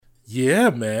Yeah,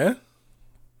 man.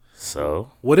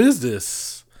 So What is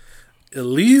this?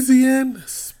 Elysian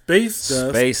Space Dust.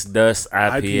 Space Dust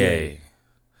IPA.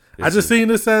 I just seen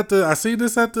this at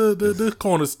the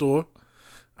corner store.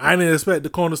 I didn't expect the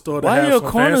corner store to Why have your some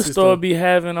corner fancy store stuff. be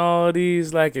having all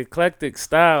these like eclectic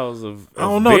styles of I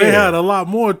don't know. beer? They had a lot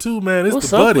more too, man. It's What's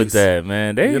the up buddies. with that,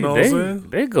 man? They You know what I'm saying?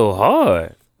 they go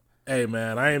hard. Hey,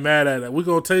 man, I ain't mad at it. We're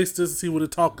gonna taste this and see what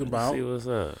it's talking about. See what's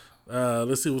up.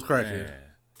 Let's see what's cracking. Man.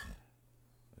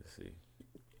 Let's see.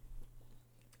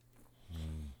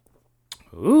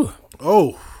 Ooh,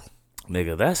 Oh,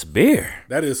 nigga, that's beer.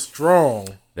 that is strong.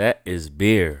 That is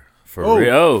beer for Oh.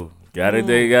 real. Oh,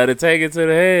 they gotta take it to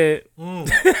the head.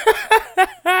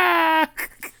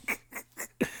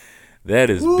 That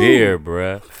is beer,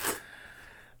 bruh.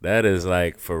 That is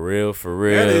like for real,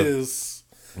 That is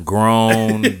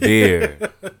grown beer.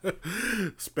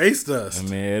 Space Dust. I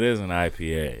mean, it is an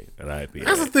IPA.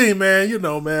 That's the thing, man. You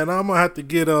know, man. I'm gonna have to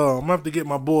get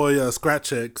my boy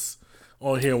Scratch X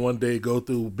on here one day. Go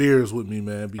through beers with me,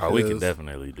 man. Because Oh, we can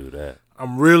definitely do that.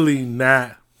 I'm really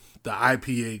not the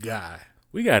IPA guy.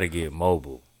 We got to get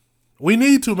mobile. We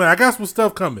need to, man. I got some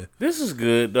stuff coming. This is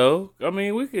good though. I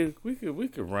mean, we could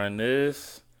run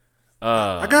this.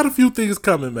 I got a few things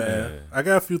coming, man. Yeah. I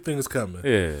got a few things coming.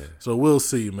 Yeah, So we'll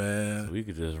see, man. we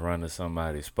could just run to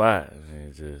somebody's spot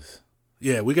and just.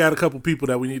 Yeah, we got a couple people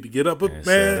that we need to get up. But And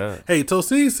set man, up. hey,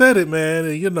 Tosin said it, man,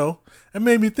 and you know, it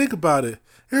made me think about it.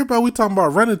 Everybody we talking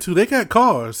about running to, they got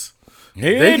cars.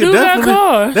 Yeah, they do got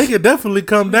cars. They can definitely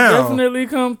come down. Definitely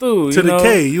come through. To the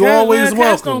K. You always Cats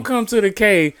welcome. don't come to the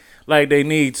K like they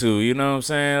need to. You know what I'm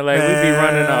saying? Like we be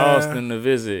running to Austin to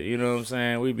visit. You know what I'm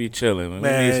saying? We be chilling. We need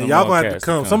Man, some y'all more gonna have to cats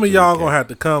come. Some of to y'all the gonna K. have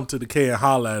to come to the K and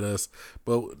holler at us.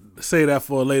 But say that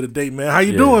for a later date, man. How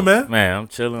you doing, man? Man, I'm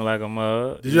chilling like a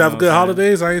mug. Did you have good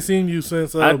holidays? I ain't seen you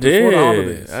since I before the did.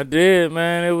 holidays. I did,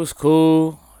 man. It was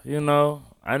cool. You know,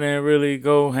 I didn't really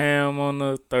go ham on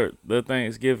the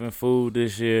Thanksgiving food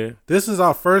this year. This is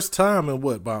our first time in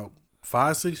what, about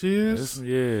 5-6 years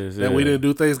Yes, that we didn't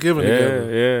do Thanksgiving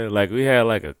together. Yeah. Like we had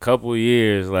like a couple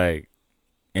years like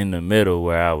in the middle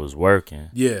where I was working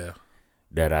Yeah.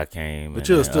 that I came. But and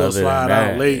you'll then still other than slide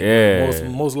that, out late. Yeah.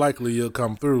 Most likely you'll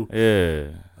come through. Yeah.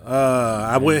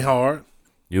 I went hard.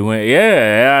 You went,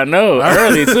 yeah, I know.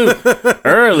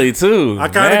 Early too. I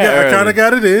kind of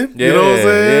got it in. Yeah, you know what I'm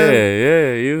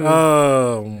saying?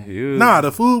 You. Nah,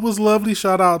 the food was lovely.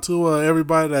 Shout out to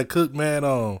everybody that cooked,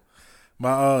 man.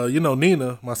 My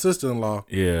Nina, my sister-in-law,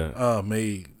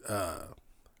 made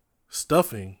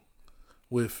stuffing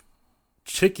with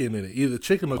chicken in it, either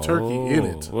chicken or turkey in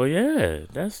it. Well, yeah,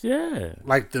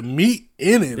 Like the meat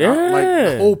in it, Yeah. like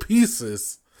the whole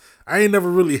pieces. I ain't never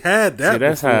really had that. See,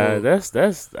 that's before. how.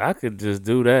 That's. I could just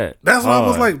do that. That's what I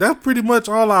was like. That's pretty much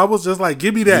all I was just like.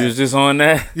 Give me that. You was just on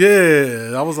that.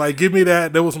 Yeah, I was like, give me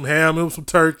that. There was some ham, there was some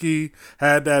turkey.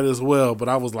 Had that as well, but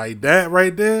I was like, that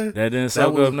right there. That didn't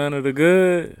soak up none of the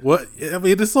good. What? I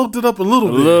mean, it soaked it up a little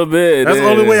bit. A little bit. That's the yeah.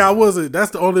 only way I wasn't.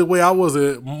 That's the only way I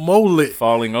wasn't more lit.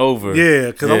 Falling over. Yeah,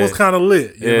 because I was kind of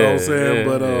lit. You know what I'm saying?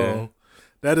 Yeah, But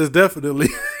that is definitely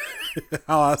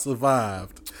how I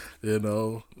survived. You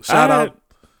know, shout out.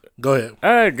 Go ahead.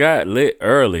 I got lit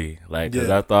early, like, because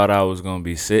Yeah. I thought I was going to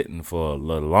be sitting for a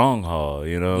little long haul,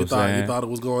 you know what I'm saying? You thought it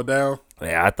was going down?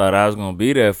 Yeah, I thought I was going to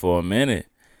be there for a minute.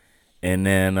 And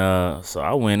then, so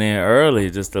I went in early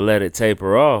just to let it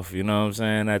taper off, you know what I'm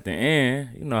saying? At the end,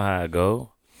 you know how it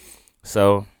go.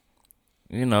 So,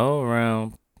 you know,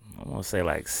 around, I'm going to say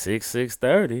like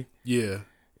 6:30. Yeah.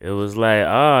 It was like,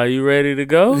 are you ready to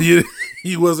go? You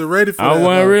wasn't ready for that. I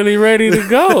wasn't really ready to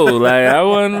go. Like, I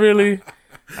wasn't really...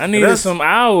 I needed some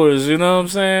hours, you know what I'm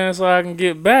saying, so I can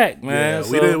get back, man.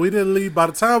 Yeah, we didn't leave. By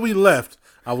the time we left,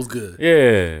 I was good.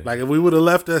 Yeah. Like if we would have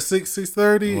left at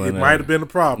 6:30, it might have been a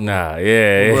problem. Nah,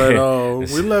 yeah. But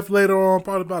we left later on,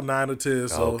 probably about 9 or 10.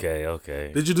 So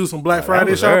Okay. Did you do some Black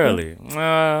Friday shopping?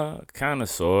 Early. Kind of,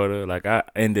 sort of. Like I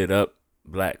ended up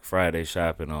Black Friday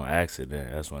shopping on accident.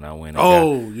 That's when I went.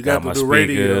 And you got my the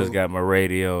radio, speakers, got my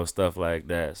radio and stuff like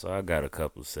that. So I got a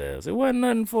couple sales. It wasn't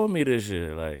nothing for me this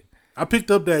year. Like. I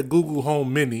picked up that Google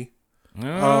Home Mini.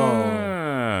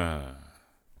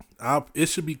 It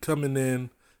should be coming in.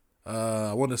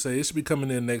 I want to say it should be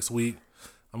coming in next week.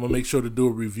 I'm gonna make sure to do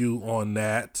a review on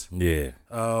that. Yeah.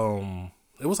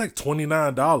 It was like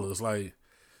 $29. Like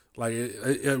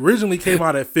it originally came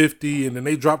out at $50, and then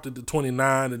they dropped it to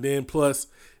 $29, and then plus,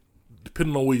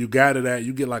 depending on where you got it at,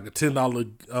 you get like a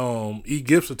 $10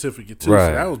 e-gift certificate too. Right.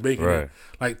 So that was making it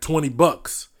like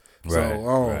 $20. Right,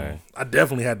 So I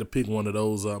definitely had to pick one of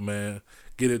those up, man.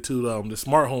 Get it to the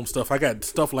smart home stuff. I got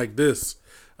stuff like this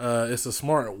It's a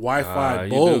smart Wi-Fi You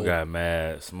bulb. do got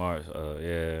mad smart.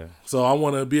 Yeah. So I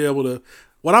want to be able to.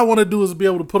 What I want to do is be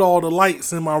able to put all the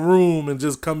lights in my room and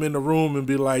just come in the room and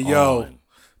be like, "Yo,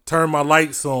 turn my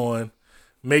lights on,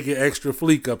 make it extra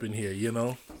fleek up in here." You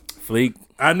know, Fleek.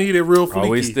 I need it real fleeky. Are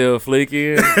we still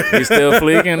fleeking? We still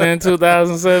fleeking in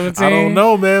 2017? I don't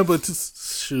know, man, but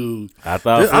shoot, I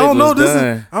thought I don't know.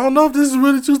 done. I don't know if this is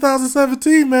really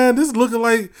 2017, man. This is looking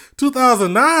like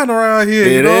 2009 around here.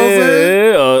 You It know what I'm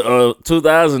saying? or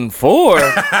 2004.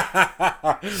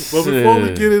 But before we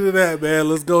get into that, man,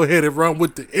 let's go ahead and run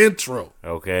with the intro.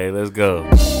 Okay, let's go.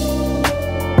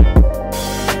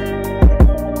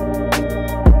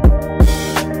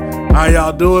 How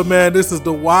y'all doing, man? This is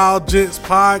the Wild Gents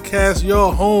Podcast,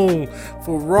 your home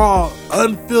for raw,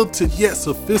 unfiltered, yet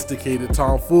sophisticated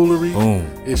tomfoolery. Boom.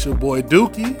 It's your boy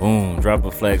Dookie. Boom. Drop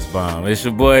a flex bomb. It's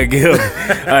your boy Gil.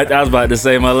 I was about to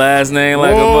say my last name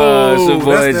like Whoa, a buzz. It's your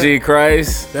boy that's G.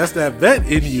 Christ. That's that vet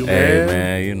in you, Hey, man.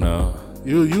 man, you know.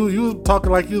 You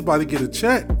talking like you was about to get a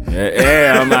check.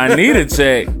 Yeah, I need a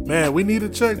check. Man, we need a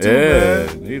check too, Yeah,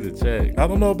 man. need a check. I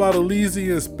don't know about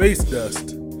Elysian Space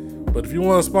Dust, but if you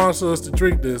want to sponsor us to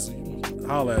drink this,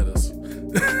 holla at us.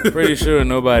 Pretty sure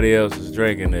nobody else is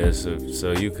drinking this,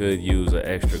 so you could use an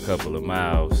extra couple of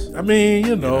miles. I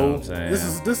mean, know what I'm saying?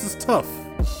 this is tough.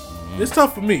 It's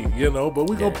tough for me, but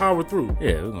we gonna power through.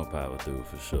 Yeah, we're gonna power through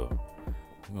for sure.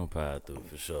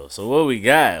 So what we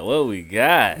got?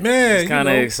 Man, it's kind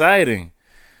of exciting.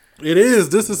 It is.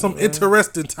 This is some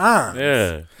interesting times.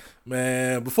 Yeah.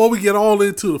 Man, before we get all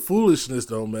into the foolishness,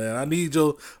 though, man, I need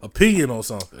your opinion on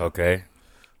something. Okay.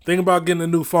 Think about getting a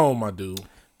new phone, my dude.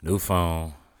 New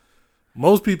phone.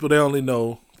 Most people, they only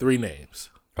know 3 names.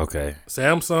 Okay.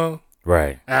 Samsung,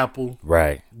 Right. Apple,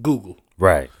 Right. Google.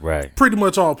 Right. Pretty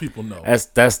much all people know. That's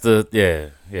the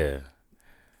yeah.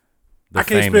 I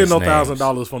can't spend no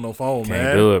 $1,000 for no phone, man.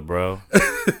 Can't do it, bro.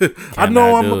 I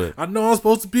know I'm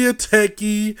supposed to be a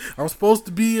techie. I'm supposed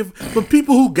to be, but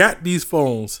people who got these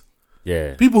phones,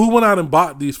 Yeah. people who went out and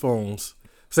bought these phones,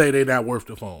 say they're not worth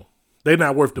the phone. They're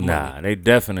not worth the money. Nah, they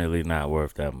definitely not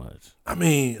worth that much. I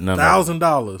mean, None of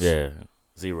 $1,000. Yeah.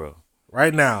 Zero.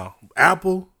 Right now,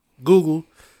 Apple, Google.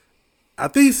 I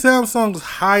think Samsung's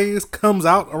highest comes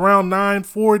out around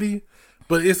 $940,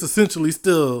 but it's essentially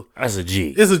still. That's a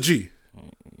G. It's a G.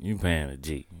 You paying a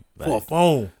G. For a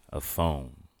phone. A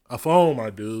phone. A phone, my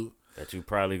dude. That you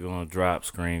probably gonna drop,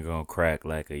 screen gonna crack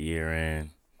like a year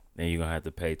in. Then you're gonna have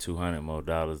to pay $200 more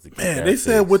to keep Man, that they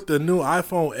said fixed. with the new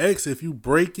iPhone X, if you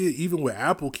break it, even with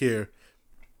Apple Care,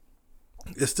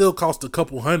 it still costs a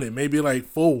couple hundred, maybe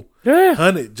like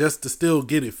 $400 just to still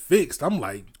get it fixed. I'm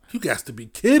like, you got to be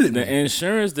kidding me. The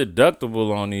insurance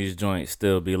deductible on these joints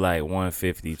still be like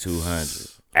 $150,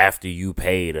 $200 after you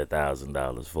paid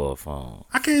 $1,000 for a phone.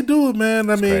 I can't do it, man.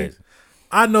 I mean, Crazy.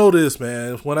 I know this,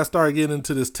 man. When I started getting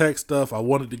into this tech stuff, I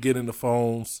wanted to get into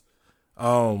phones.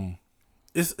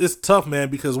 It's tough, man,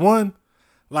 because one,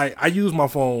 like I use my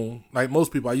phone, like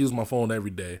most people, I use my phone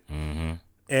every day. Mm-hmm.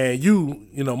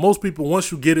 And most people,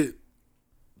 once you get it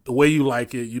the way you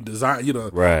like it, you design,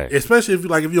 Right. Especially if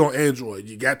you're on Android,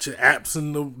 you got your apps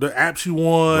and the apps you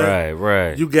want.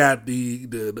 Right. You got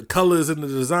the colors and the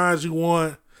designs you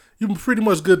want. You're pretty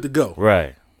much good to go.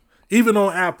 Right. Even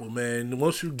on Apple, man,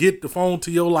 once you get the phone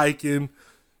to your liking,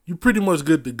 you pretty much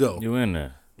good to go. You in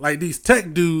there. Like these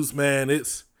tech dudes, man,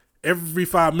 it's every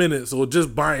 5 minutes or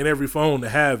just buying every phone to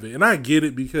have it. And I get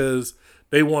it because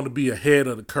they want to be ahead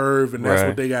of the curve and that's Right.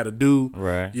 what they got to do.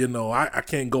 Right. I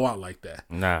can't go out like that.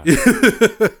 Nah.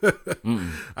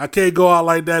 I can't go out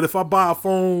like that. If I buy a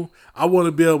phone, I want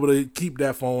to be able to keep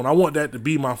that phone. I want that to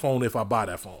be my phone if I buy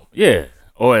that phone. Yeah.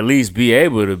 Or at least be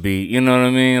able to be, you know what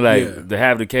I mean? Like, Yeah. to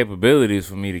have the capabilities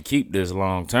for me to keep this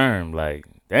long term. Like,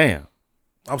 damn.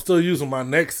 I'm still using my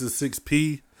Nexus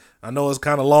 6P. I know it's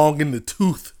kind of long in the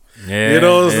tooth. Yeah. You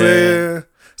know what I'm saying?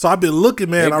 So I've been looking,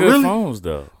 man. They're good phones,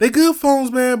 though. They good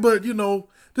phones, man, but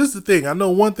this is the thing. I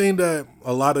know one thing that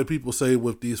a lot of people say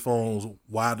with these phones,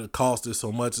 why the cost is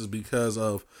so much is because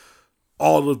of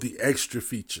all of the extra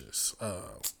features.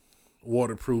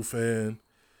 Waterproofing,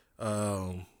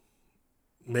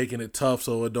 making it tough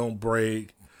so it don't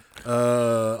break.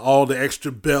 All the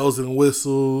extra bells and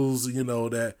whistles,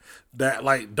 that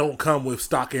like don't come with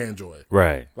stock Android.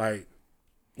 Right. Like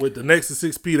with the Nexus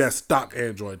 6P, that's stock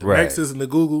Android. The Right. Nexus and the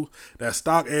Google, that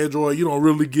stock Android, you don't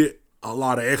really get a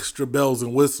lot of extra bells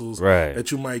and whistles Right.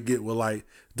 that you might get with like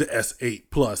the S8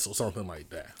 Plus or something like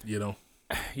that, You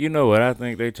know what I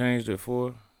think they changed it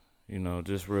for?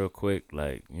 Just real quick,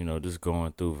 like, just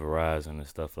going through Verizon and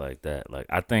stuff like that. Like,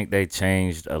 I think they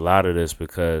changed a lot of this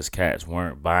because cats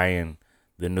weren't buying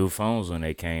the new phones when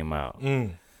they came out.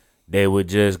 they would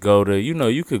just go to,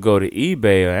 you could go to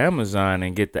eBay or Amazon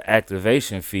and get the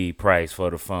activation fee price for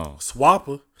the phone.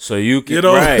 Swapper. So you can,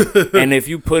 right. And if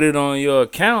you put it on your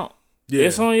account,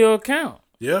 it's on your account.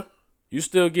 Yeah. You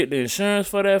still get the insurance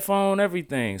for that phone,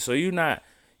 everything. So you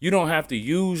don't have to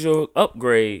use your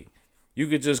upgrade. You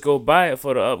could just go buy it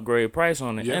for the upgrade price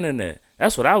on the internet.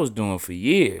 That's what I was doing for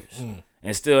years.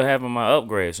 And still having my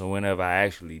upgrade. So whenever I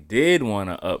actually did want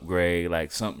to upgrade,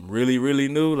 like something really, really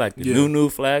new, like the new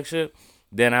flagship,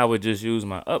 then I would just use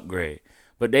my upgrade.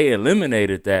 But they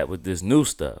eliminated that with this new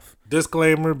stuff.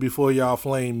 Disclaimer before y'all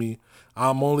flame me.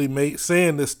 I'm only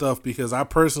saying this stuff because I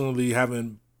personally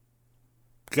haven't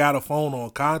got a phone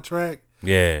on contract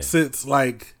since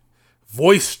like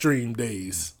voice stream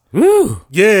days. Woo.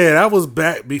 Yeah, that was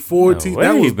back before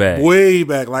that was way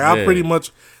back. Like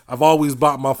I've always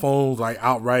bought my phones like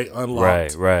outright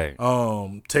unlocked. Right.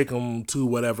 Take them to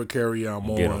whatever carrier I'm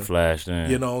on. Get them flashed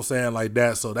in. You know what I'm saying? Like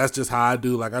that. So that's just how I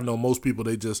do. Like I know most people,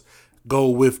 they just go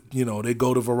with, they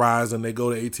go to Verizon, they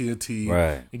go to AT&T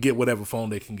and get whatever phone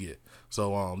they can get.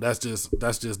 So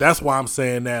that's why I'm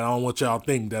saying that. I don't want y'all to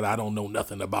think that I don't know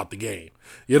nothing about the game.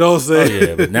 You know what I'm saying? Oh,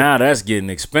 yeah, but now that's getting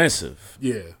expensive.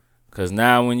 Yeah. Because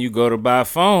now when you go to buy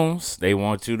phones, they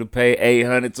want you to pay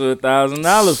 $800 to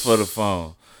 $1,000 for the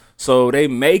phone. So they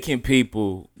making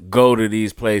people go to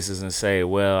these places and say,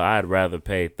 well, I'd rather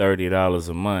pay $30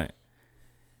 a month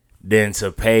than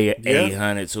to pay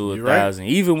 $800 to $1,000. Right.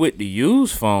 Even with the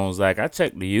used phones, like I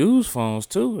checked the used phones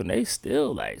too, and they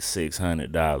still like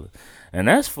 $600. And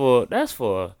that's for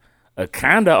a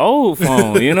kind of old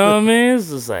phone, you know what I mean? It's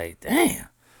just like, damn.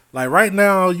 Like right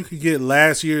now, you could get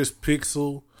last year's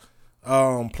Pixel,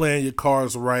 playing your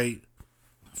cards right,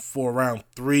 for around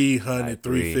 $300,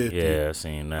 $350. Yeah, I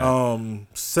seen that.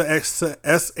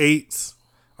 S8s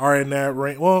are in that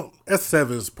range. Well,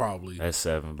 S7s probably.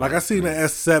 S7. Like I seen an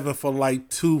S7 for like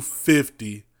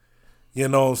 $250. You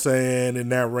know what I'm saying? In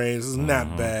that range, it's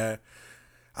not bad.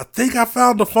 I think I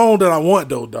found the phone that I want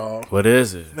though, dog. What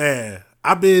is it? Man,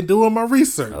 I've been doing my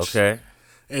research. Okay.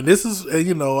 And this is,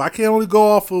 I can't only go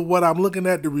off of what I'm looking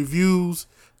at, the reviews,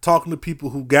 talking to people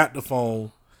who got the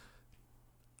phone.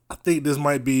 I think this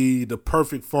might be the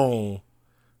perfect phone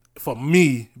for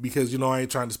me because, I ain't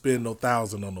trying to spend no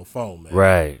 $1,000 on no phone, man.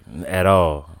 Right. At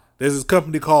all. There's this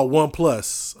company called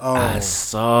OnePlus. I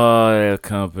saw that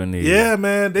company. Yeah,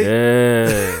 man. They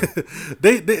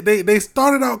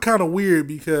started out kind of weird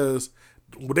because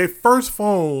with their first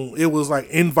phone, it was like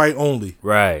invite only.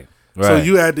 Right. So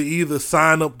you had to either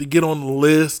sign up to get on the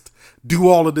list, do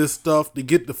all of this stuff to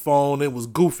get the phone. It was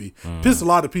goofy. Pissed a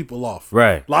lot of people off.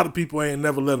 Right. A lot of people ain't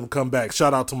never let him come back.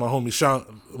 Shout out to my homie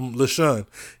LaShawn.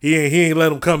 He ain't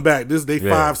let him come back. They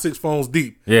 5-6 phones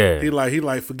deep. Yeah. He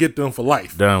like forget them for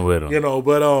life. Done with them.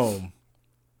 But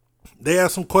they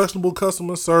had some questionable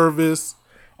customer service,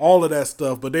 all of that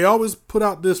stuff. But they always put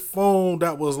out this phone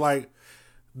that was like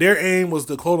their aim was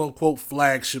the quote unquote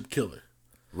flagship killer.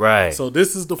 Right. So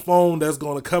this is the phone that's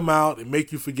going to come out and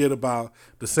make you forget about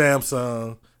the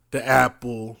Samsung, the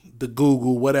Apple, the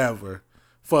Google, whatever,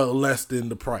 for less than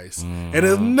the price. And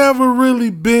it's never really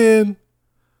been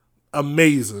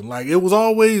amazing. Like, it was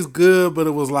always good, but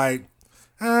it was like,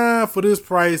 for this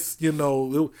price,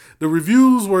 the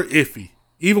reviews were iffy,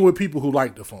 even with people who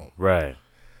liked the phone. Right.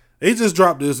 They just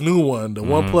dropped this new one, the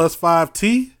OnePlus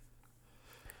 5T.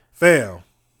 Fam.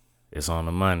 It's on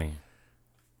the money.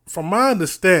 From my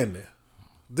understanding,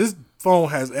 this phone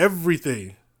has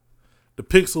everything the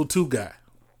Pixel 2 got.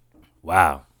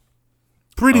 Wow.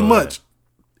 Pretty much.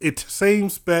 It's same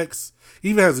specs.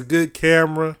 Even has a good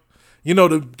camera.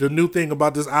 The new thing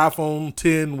about this iPhone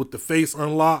 10 with the face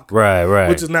unlock. Right.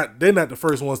 Which is they're not the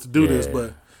first ones to do this,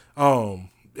 but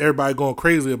everybody going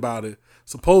crazy about it.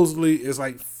 Supposedly, it's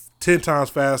like 10 times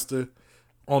faster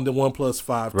on the OnePlus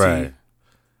 5T.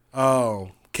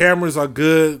 Right. Cameras are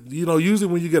good. Usually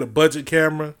when you get a budget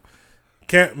camera,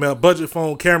 budget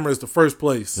phone camera is the first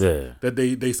place that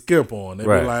they skimp on. They be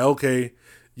like, okay,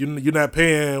 you're not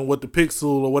paying what the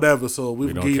Pixel or whatever, so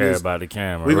we don't care about the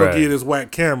camera. We're going to give you this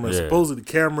whack camera. Supposedly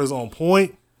the camera's on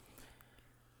point.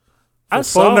 I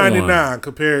saw $499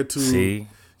 compared to... See?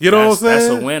 You know what I'm saying?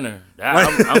 That's a winner.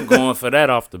 I'm going for that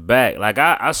off the back. Like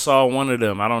I saw one of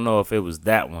them. I don't know if it was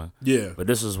that one. Yeah. But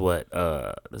this is what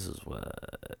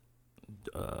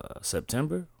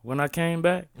September when I came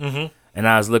back. And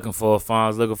I was looking for a phone. I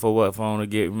was looking for what phone to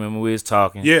get. Remember we was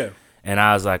talking. Yeah. And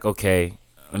I was like, okay,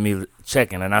 let me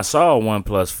check it. And I saw a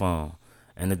OnePlus phone.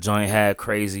 And the joint had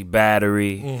crazy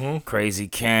battery, crazy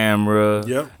camera.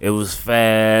 Yep. It was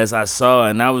fast. I saw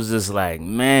it and I was just like,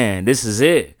 man, this is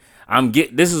it.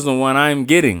 This is the one I'm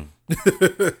getting.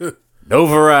 no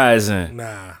Verizon.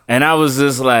 Nah. And I was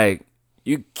just like,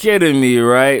 you kidding me,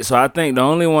 right? So I think the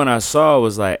only one I saw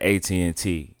was like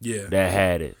AT&T. Yeah. That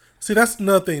had it. See, that's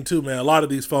another thing too, man. A lot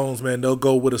of these phones, man, they'll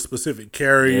go with a specific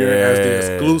carrier as the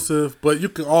exclusive, but you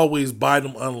can always buy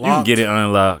them unlocked. You can get it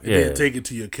unlocked, and then take it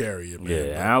to your carrier, man.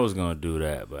 Yeah, I was gonna do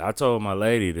that, but I told my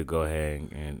lady to go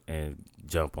ahead and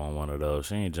jump on one of those.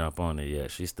 She ain't jump on it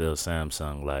yet. She's still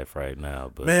Samsung life right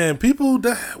now. But man, people,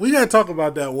 we gotta talk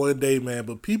about that one day, man.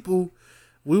 But people,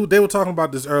 they were talking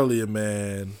about this earlier,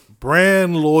 man.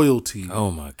 Brand loyalty.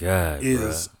 Oh my God,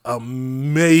 is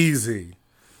amazing.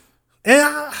 And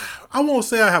I won't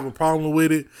say I have a problem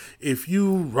with it. If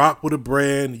you rock with a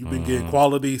brand, you've been getting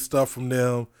quality stuff from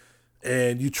them,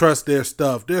 and you trust their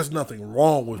stuff, there's nothing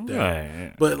wrong with that.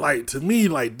 Right. But like to me,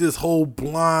 like this whole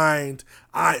blind,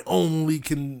 I only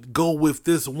can go with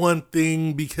this one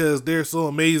thing because they're so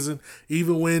amazing.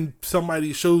 Even when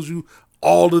somebody shows you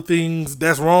all the things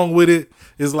that's wrong with it,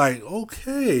 it's like,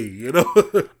 okay, you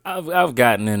know. I've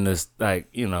gotten in this, like,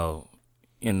 you know,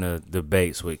 in the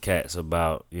debates with cats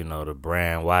about, you know, the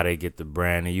brand, why they get the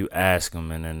brand, and you ask them,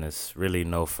 and then it's really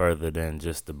no further than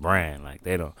just the brand. Like,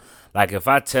 they don't, like, if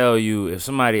I tell you, if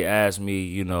somebody asks me,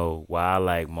 you know, why I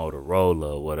like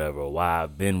Motorola or whatever, why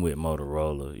I've been with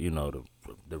Motorola, you know,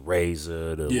 the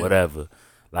Razor, whatever,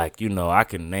 like, you know, I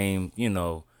can name, you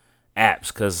know, apps,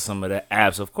 because some of the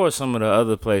apps, of course, some of the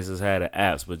other places had the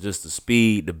apps, but just the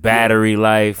speed, the battery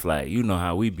life, like, you know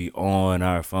how we be on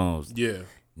our phones. Yeah.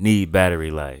 Need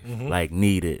battery life, like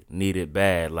need it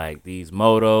bad. Like these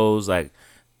motos, like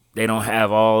they don't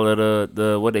have all of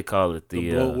the what they call it,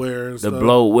 the bloatware,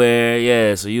 bloatware,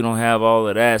 yeah. So you don't have all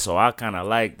of that. So I kind of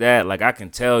like that. Like I can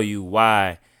tell you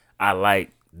why I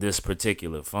like this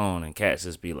particular phone, and cats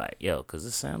just be like, yo, because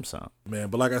it's Samsung, man.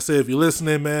 But like I said, if you're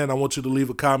listening, man, I want you to leave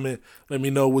a comment. Let me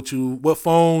know what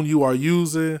phone you are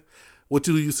using. What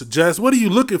do you suggest? What are you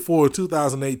looking for in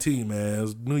 2018, man?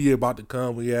 It's New Year about to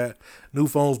come. We got new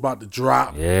phones about to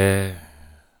drop. Yeah.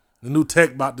 The new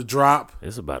tech about to drop.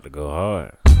 It's about to go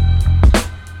hard.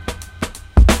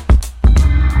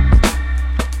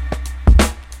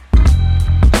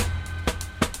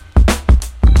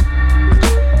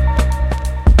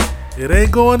 It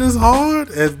ain't going as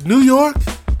hard as New York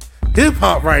hip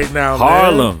hop right now,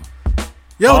 Harlem. Man.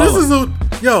 Yo,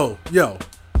 Harlem. Yo.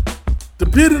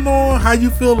 Depending on how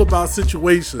you feel about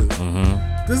situations,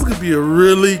 this could be a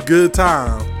really good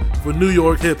time for New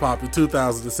York hip hop in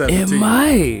 2017. It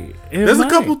might. There's a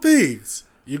couple things.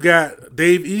 You got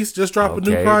Dave East just dropped a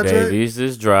new project. Dave East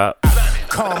just dropped.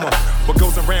 Karma, what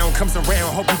goes around comes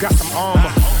around. Hope you got some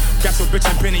armor. Got your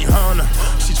bitch in Benny Hanna.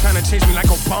 She tryna change me like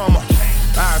Obama.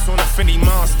 Eyes on a Fendi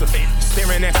monster.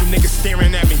 Staring at you niggas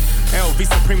staring at me.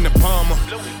 LV Supreme the Palmer.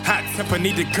 Hot temper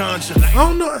need the ganja. I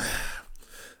don't know.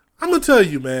 I'm going to tell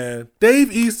you, man,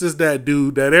 Dave East is that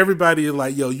dude that everybody is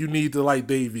like, yo, you need to like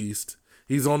Dave East.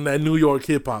 He's on that New York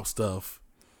hip hop stuff.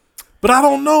 But I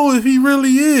don't know if he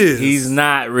really is. He's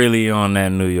not really on that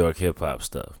New York hip hop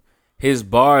stuff. His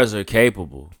bars are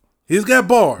capable. He's got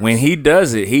bars. When he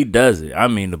does it, he does it. I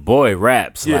mean, the boy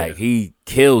raps like he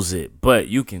kills it, but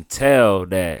you can tell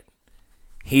that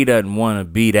he doesn't want to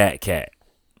be that cat.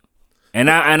 And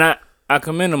I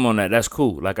commend him on that. That's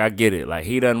cool. Like, I get it. Like,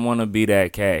 he doesn't want to be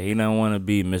that cat. He doesn't want to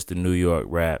be Mr. New York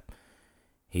rap.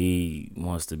 He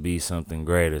wants to be something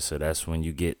greater. So that's when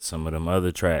you get some of them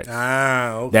other tracks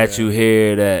that you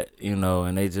hear that, you know,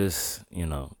 and they just, you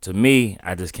know, to me,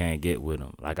 I just can't get with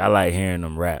him. Like, I like hearing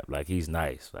him rap. Like, he's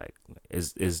nice. Like,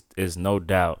 it's no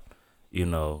doubt, you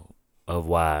know, of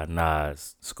why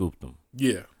Nas scooped him.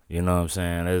 Yeah. You know what I'm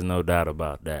saying? There's no doubt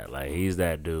about that. Like, he's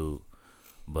that dude.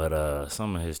 But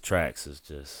some of his tracks is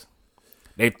just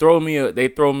they throw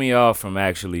me off from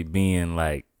actually being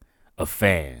like a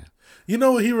fan. You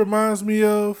know what he reminds me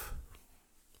of?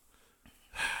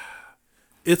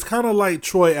 It's kind of like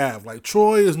Troy Ave. Like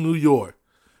Troy is New York,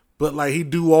 but like he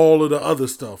do all of the other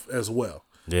stuff as well.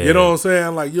 Yeah. You know what I'm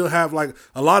saying? Like you'll have like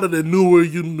a lot of the newer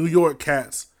New York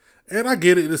cats, and I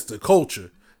get it. It's the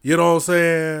culture. You know what I'm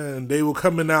saying? They were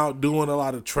coming out doing a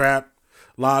lot of trap.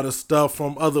 A lot of stuff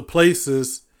from other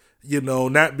places, you know,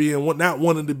 not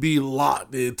wanting to be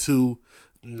locked into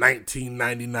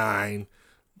 1999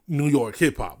 New York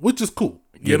hip hop, which is cool.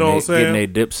 You know what I'm saying?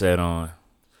 Getting their Dipset on,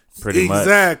 pretty much.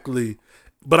 Exactly.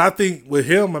 But I think with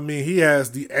him, I mean, he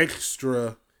has the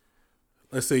extra,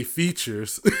 let's say,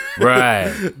 features,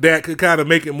 right? that could kind of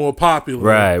make it more popular.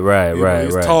 Right.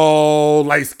 He's tall,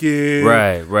 light skinned.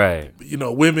 Right. You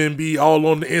know, women be all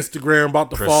on the Instagram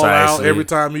about to fall out every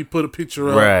time he put a picture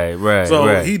up. Right.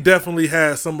 So he definitely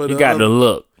has some of the. He got the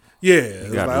look. Yeah,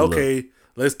 it's like, okay,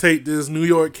 let's take this New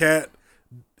York cat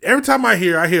every time I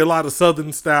hear a lot of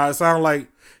Southern style. It sounds like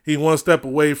he one step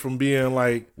away from being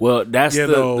like. Well, that's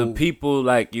the people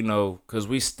like, you know, because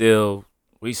we still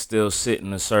sit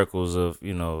in the circles of,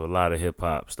 you know, a lot of hip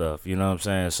hop stuff. You know what I'm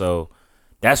saying? So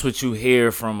that's what you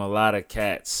hear from a lot of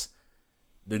cats,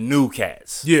 the new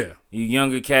cats. Yeah. You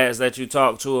younger cats that you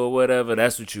talk to or whatever,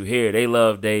 that's what you hear. They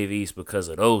love Dave East because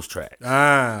of those tracks.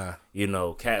 You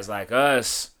know, cats like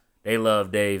us, they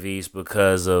love Dave East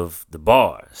because of the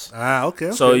bars.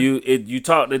 Okay. So you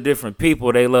talk to different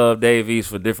people, they love Dave East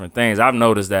for different things. I've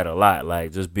noticed that a lot,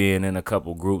 like just being in a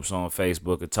couple groups on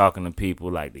Facebook and talking to people.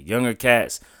 Like the younger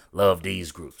cats love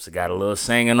these groups. It got a little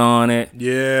singing on it.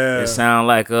 Yeah. It sound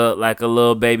like a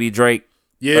little Baby Drake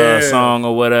song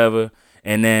or whatever.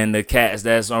 And then the cats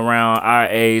that's around our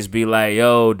age be like,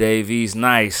 yo, Dave East,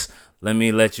 nice. Let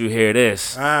me let you hear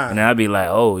this. And I'd be like,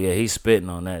 oh, yeah, he's spitting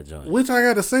on that joint. Which I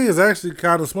got to say is actually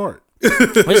kind of smart.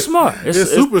 It's smart. It's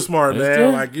super smart, man.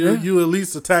 Good. Like, you at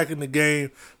least attacking the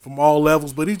game from all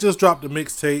levels. But he just dropped a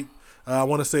mixtape. I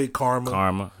want to say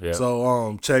Karma. Yeah.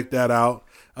 So check that out.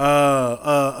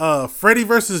 Freddie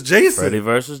versus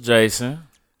Jason.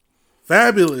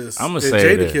 Fabulous. I'm going to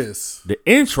say Jadakiss. The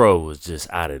intro was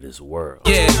just out of this world.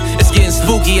 Yeah, it's getting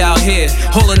spooky out here.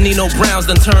 Nino Browns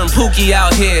done turned Pookie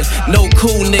out here. No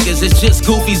cool niggas, it's just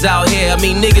goofies out here. I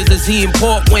mean, niggas is eating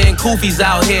pork wearing koofies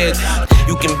out here.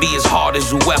 You can be as hard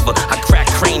as whoever. I crack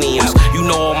craniums. You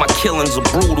know all my killings are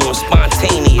brutal and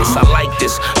spontaneous. I like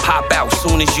this. Pop out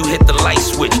soon as you hit the light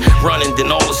switch. Running,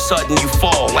 then all of a sudden you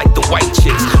fall like the white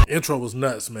chicks. Intro was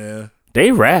nuts, man.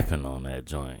 They rapping on that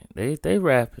joint. They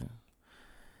rapping.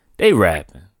 They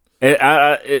rapping.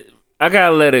 I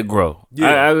gotta let it grow.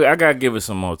 Yeah. I gotta give it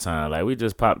some more time. Like we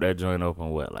just popped that joint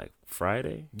open. Like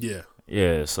Friday? Yeah.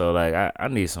 Yeah. So like I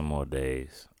need some more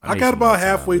days. I got about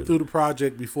halfway through the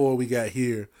project before we got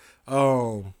here.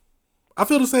 I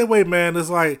feel the same way, man. It's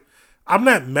like I'm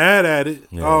not mad at it.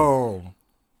 Yeah.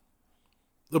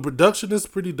 The production is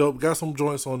pretty dope. Got some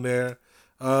joints on there.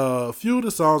 A few of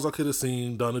the songs I could have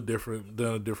seen done a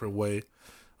different way.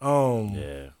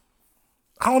 Yeah.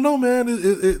 I don't know, man.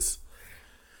 It's.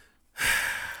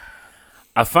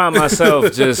 I find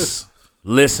myself just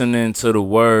listening to the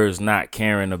words, not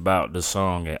caring about the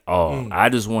song at all. I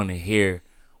just want to hear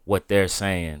what they're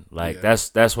saying. Like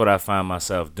that's what I find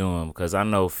myself doing because I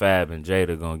know Fab and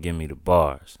Jada gonna give me the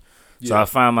bars. So I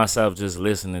find myself just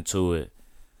listening to it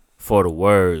for the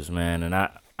words, man. And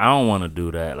I don't want to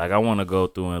do that. Like I want to go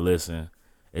through and listen.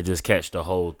 And just catch the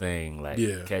whole thing, like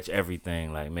catch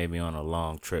everything, like maybe on a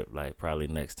long trip, like probably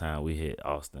next time we hit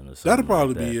Austin or something. That'll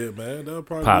probably like that. be it, man. That'll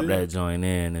probably pop be that it. joint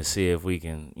in and see if we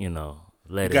can, you know,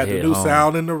 let you it hit got the new home.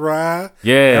 sound in the ride.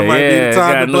 Yeah, that might be the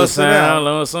time got to new bust sound. it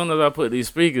out. As soon as I put these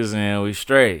speakers in, we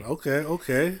straight.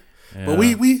 Okay. Yeah. But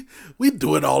we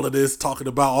doing all of this, talking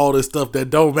about all this stuff that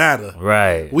don't matter.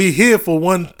 Right. We here for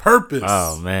one purpose.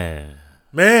 Oh man,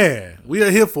 we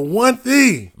are here for one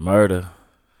thing. Murder.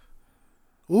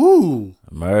 Ooh.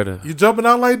 Murder. You jumping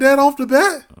out like that off the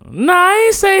bat? Nah, I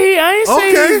ain't say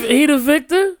he the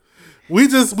victor. We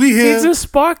here. He just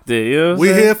sparked it. You know what I'm we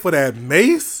saying? here for that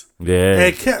Mace.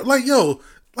 Yeah. And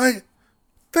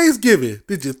Thanksgiving.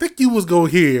 Did you think you was gonna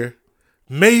hear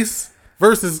Mace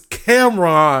versus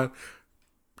Cameron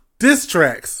diss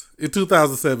tracks in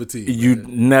 2017? You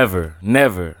never,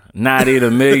 not in a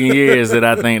million years did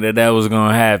I think that was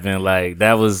gonna happen. Like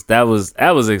that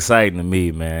was exciting to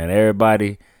me, man.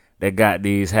 Everybody that got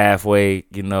these halfway,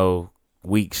 you know,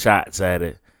 weak shots at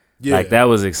it, like that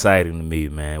was exciting to me,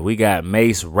 man. We got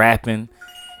Mace rapping,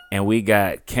 and we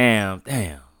got Cam.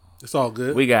 Damn, it's all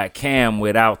good. We got Cam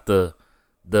without the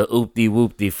oopty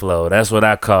whoopty flow. That's what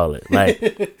I call it. Like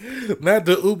not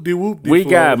the oopty whoopty. We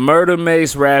flow. got Murder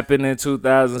Mace rapping in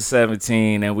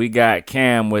 2017, and we got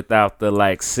Cam without the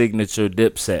like signature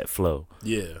Dipset flow.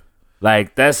 Yeah,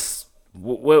 like that's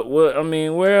what I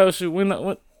mean. Where else should we not?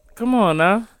 What? Come on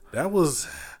now. That was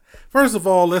first of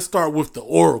all. Let's start with the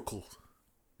Oracle.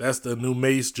 That's the new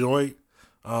Mace joint.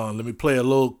 Let me play a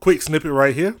little quick snippet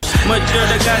right here. Much dirt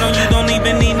I got on you, don't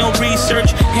even need no research.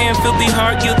 Hand filthy,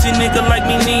 heart guilty nigga like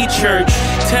me need church.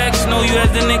 Tax know you as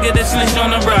the nigga that snitched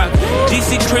on the rock.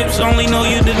 DC Crips only know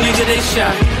you the nigga they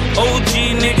shot.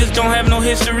 OG niggas don't have no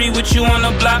history with you on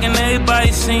the block, and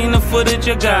everybody seen the footage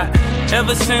you got.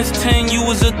 Ever since 10, you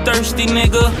was a thirsty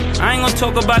nigga. I ain't gonna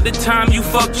talk about the time you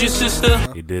fucked your sister.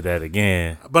 He did that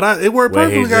again. But it worked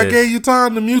perfectly. I gave you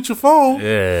time to mute your phone.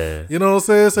 Yeah. You know what I'm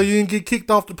saying? So you didn't get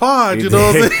kicked off the pod. You know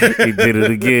what I'm saying? He did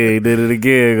it again.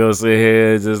 Gonna sit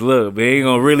here and just look. But he ain't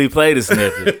gonna really play the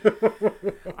snippet.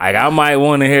 Like, I might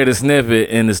want to hear the snippet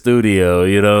in the studio.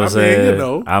 You know what I'm saying? You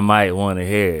know. I might want to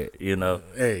hear it, you know.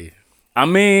 Hey. I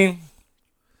mean,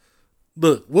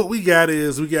 Look, what we got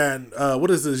what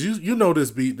is this? You know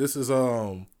this beat. This is The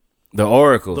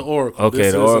Oracle. The Oracle. Okay,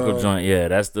 This the is, Oracle joint. Yeah,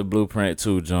 that's the Blueprint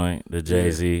 2 joint, the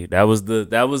Jay-Z. That was the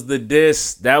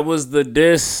diss. That was the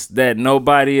diss that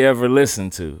nobody ever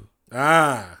listened to.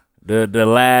 The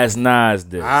last Nas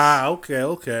diss.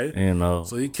 Okay. You know.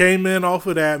 So he came in off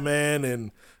of that, man,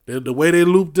 and the way they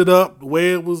looped it up, the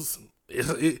way it was,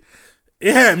 it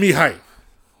had me hype.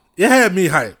 It had me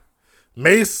hype.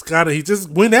 Mace he just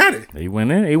went at it. He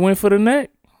went in. He went for the neck.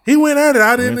 He went at it.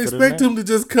 I didn't expect him to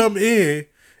just come in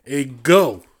and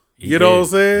go. You know what I'm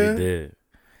saying? He did.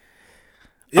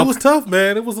 It was tough,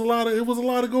 man. It was a lot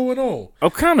of going on. I'm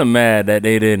kind of mad that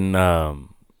they didn't.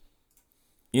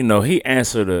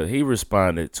 He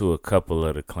responded to a couple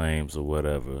of the claims or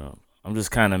whatever. I'm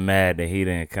just kind of mad that he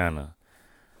didn't kind of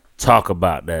talk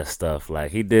about that stuff.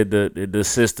 Like he did the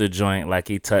sister joint, like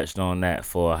he touched on that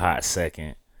for a hot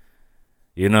second.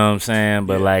 You know what I'm saying?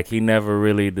 But like he never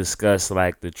really discussed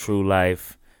like the true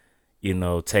life,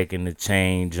 taking the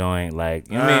chain joint. Like,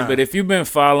 you know what I mean? But if you've been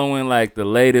following like the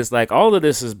latest, like all of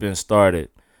this has been started.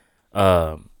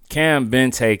 Cam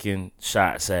been taking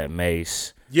shots at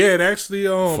Mace. Yeah, it actually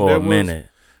for a minute.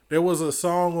 There was a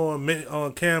song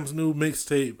on Cam's new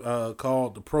mixtape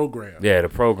called The Program. Yeah, The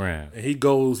Program. And he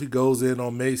goes in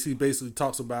on Mace. He basically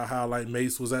talks about how like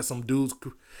Mace was at some dude's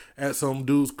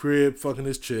crib fucking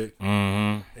his chick,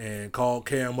 and called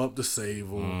Cam up to save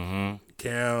him.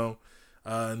 Cam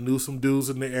knew some dudes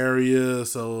in the area,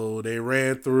 so they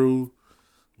ran through,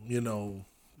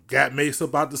 got Mace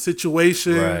up out the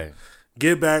situation. Right.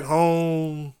 Get back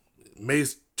home,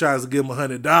 Mace tries to give him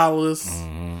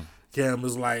 $100. Cam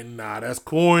is like, nah, that's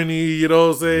corny. You know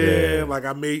what I'm saying? Yeah. Like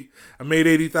I made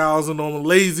 $80,000 on a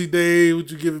lazy day.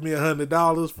 What you giving me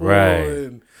 $100 for? Right.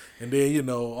 And then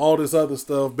all this other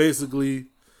stuff basically,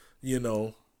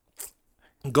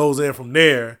 goes in from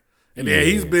there. And then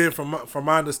he's been from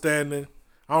my understanding.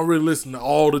 I don't really listen to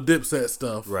all the Dipset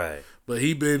stuff. Right. But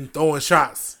he been throwing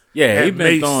shots. Yeah, he been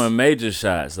Mace. throwing major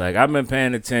shots. Like I've been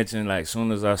paying attention. Like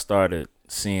soon as I started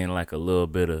seeing like a little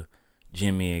bit of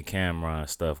Jimmy and Cameron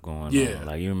stuff going on.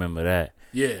 Like you remember that.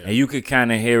 Yeah. And you could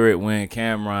kind of hear it when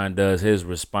Cameron does his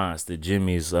response to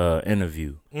Jimmy's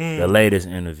interview, the latest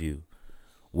interview,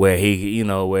 where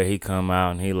he come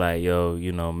out and he like,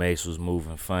 yo, Mace was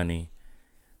moving funny.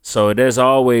 So there's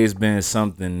always been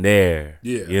something there.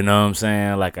 Yeah. You know what I'm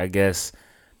saying? Like I guess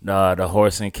the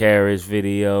horse and carriage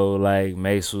video, like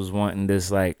Mace was wanting this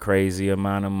like crazy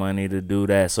amount of money to do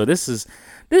that. So this is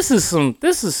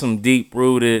some deep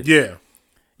rooted. Yeah.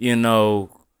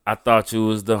 I thought you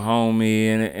was the homie,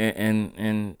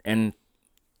 and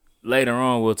later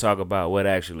on we'll talk about what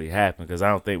actually happened, because I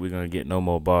don't think we're gonna get no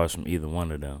more bars from either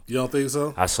one of them. You don't think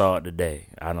so? I saw it today.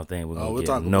 I don't think we're gonna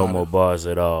get no more bars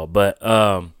at all. But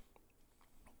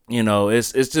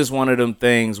it's just one of them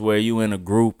things where you in a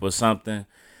group or something,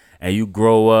 and you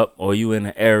grow up, or you in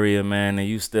an area, man, and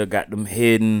you still got them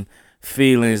hidden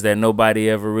feelings that nobody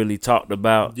ever really talked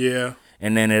about. Yeah.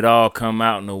 And then it all come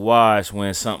out in the wash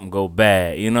when something go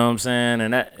bad. You know what I'm saying?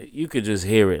 And that you could just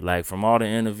hear it. Like from all the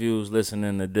interviews,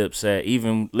 listening to Dipset,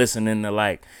 even listening to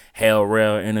like Hell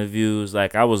Rail interviews,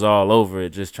 like I was all over it,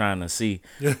 just trying to see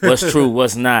what's true,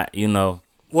 what's not,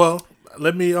 Well,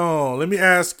 let me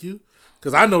ask you,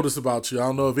 because I know this about you. I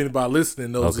don't know if anybody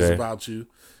listening knows this about you.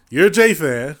 You're a J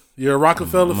fan. You're a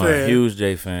Rockefeller fan. I'm a huge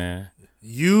J fan.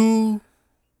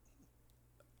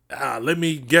 Let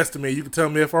me guesstimate. You can tell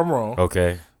me if I'm wrong.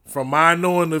 Okay. From my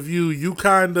knowing of you, you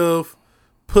kind of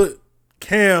put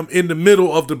Cam in the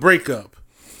middle of the breakup.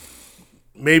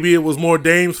 Maybe it was more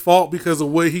Dame's fault because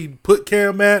of where he put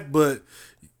Cam at, but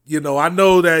I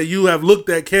know that you have looked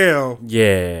at Cam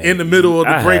in the middle of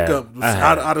the breakup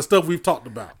out of stuff we've talked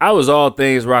about. I was all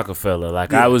things Rockefeller.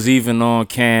 Like I was even on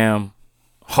Cam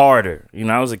harder.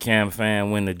 I was a Cam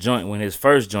fan when his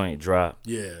first joint dropped.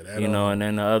 Yeah. And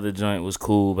then the other joint was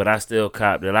cool, but I still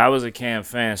copped it. I was a Cam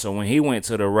fan, so when he went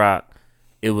to The Rock,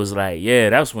 it was like,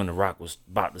 that's when The Rock was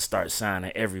about to start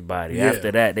signing everybody. Yeah. After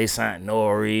that, they signed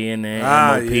Nori and then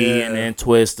MOP and then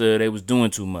Twista. They was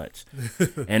doing too much.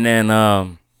 And then,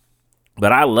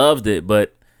 but I loved it.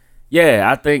 But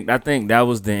I think that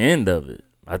was the end of it.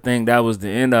 I think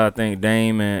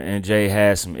Dame and Jay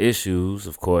had some issues.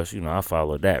 Of course, I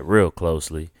followed that real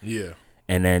closely. Yeah.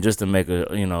 And then just to make a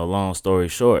long story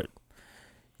short,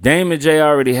 Dame and Jay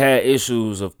already had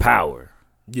issues of power.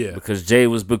 Yeah. Because Jay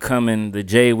was becoming the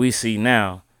Jay we see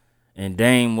now, and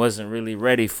Dame wasn't really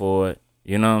ready for it.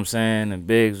 You know what I'm saying? And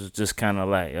Biggs was just kind of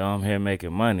like, yo, I'm here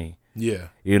making money. Yeah.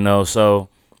 So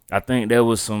I think there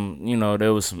was some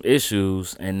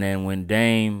issues. And then when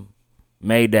Dame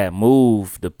made that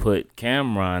move to put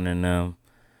Cameron in them,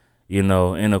 you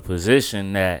know, in a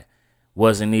position that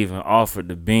wasn't even offered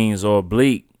to Beans or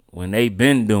Bleak when they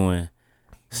been doing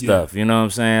stuff. You know what I'm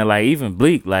saying? Like even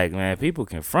Bleak, like man, people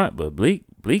can front, but Bleak,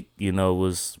 you know,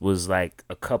 was like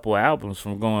a couple albums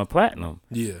from going platinum.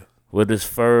 Yeah. With his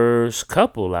first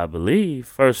couple, I believe,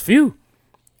 first few.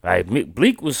 Like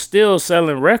Bleak was still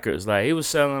selling records. Like he was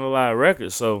selling a lot of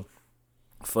records. So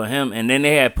for him, and then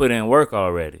they had put in work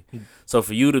already. So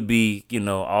for you to be, you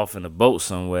know, off in a boat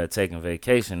somewhere taking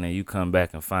vacation, and you come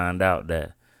back and find out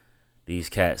that these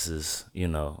cats is, you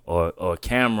know, or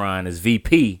Cameron is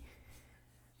VP.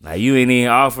 Now you ain't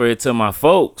even offer it to my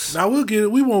folks. Now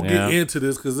we won't get into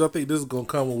this because I think this is gonna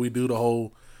come when we do the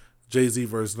whole Jay-Z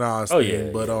versus Nas thing.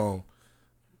 Yeah, but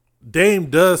Dame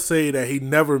does say that he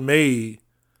never made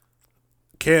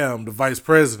Cam the vice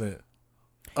president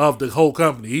of the whole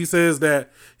company. He says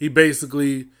that he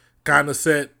basically kind of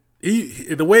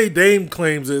the way Dame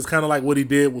claims it is kind of like what he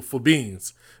did for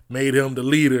Beans, made him the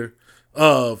leader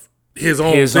of his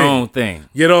own thing.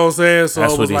 You know what I'm saying? So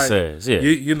that's what he like, says. Yeah,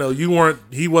 you know,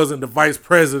 he wasn't the vice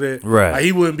president. Right? Like,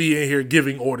 he wouldn't be in here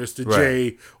giving orders to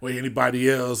Jay or anybody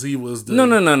else. He was the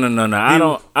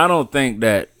No. I don't think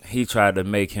that he tried to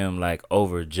make him like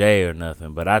over Jay or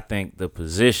nothing. But I think the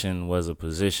position was a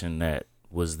position that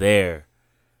was there,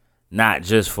 not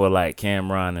just for like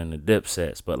Cameron and the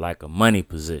Dipsets, but like a money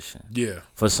position. Yeah.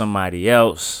 For somebody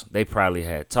else, they probably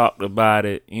had talked about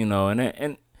it, you know,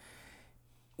 and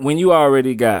when you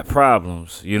already got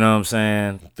problems, you know what I'm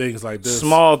saying? Things like this.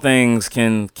 Small things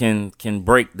can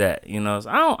break that, you know.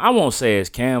 So I won't say it's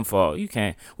Cam's fault. You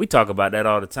can't. We talk about that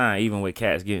all the time, even with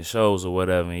cats getting shows or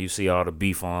whatever, and you see all the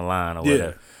beef online or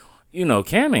whatever. You know,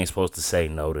 Cam ain't supposed to say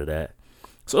no to that.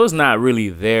 So it's not really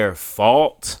their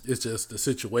fault. It's just the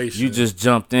situation. You just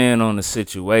jumped in on the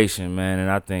situation, man,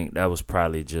 and I think that was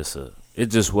probably it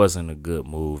just wasn't a good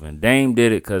move. And Dame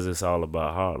did it because it's all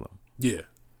about Harlem. Yeah.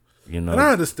 You know, and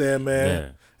I understand, man. Yeah.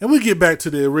 And we get back to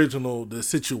the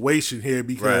situation here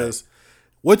because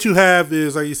what you have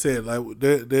is, like you said, like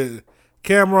the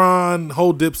Cameron,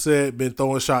 whole Dipset been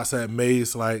throwing shots at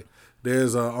Mace. Like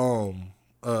there's a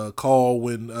call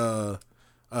when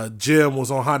Jim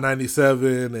was on Hot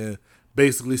 97 and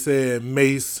basically said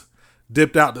Mace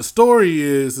dipped out. The story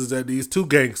is that these two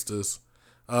gangsters,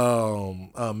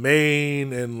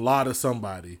 Maine and Lotta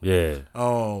somebody. Yeah.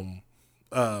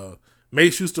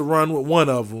 Mace used to run with one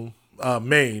of them,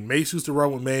 Maine. Mace used to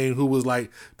run with Maine, who was like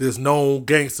this known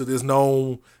gangster, this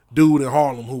known dude in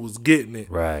Harlem who was getting it.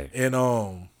 Right. And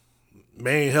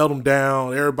Maine held him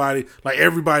down.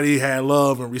 Everybody had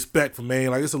love and respect for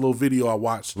Maine. Like, it's a little video I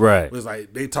watched. Right. It was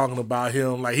like they talking about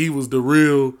him like he was the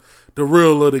real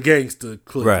of the gangster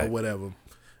clique or whatever.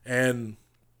 And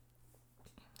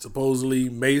supposedly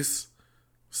Mace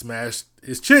smashed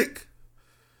his chick.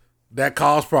 That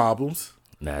caused problems.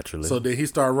 Naturally. So then he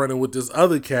started running with this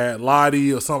other cat,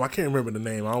 Lottie or something. I can't remember the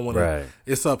name. I don't want to. Right.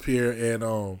 It's up here,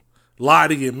 and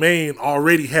Lottie and Maine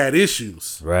already had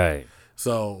issues. Right.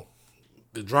 So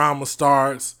the drama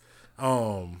starts.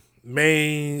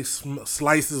 Maine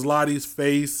slices Lottie's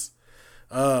face.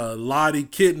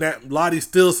 Lottie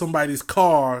steals somebody's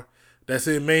car that's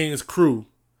in Maine's crew.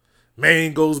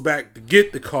 Maine goes back to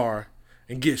get the car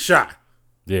and gets shot.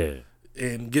 Yeah.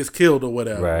 And gets killed or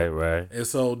whatever. Right. And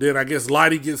so then I guess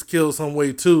Lottie gets killed some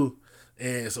way too.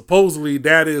 And supposedly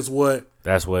that's what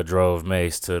drove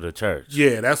Mace to the church.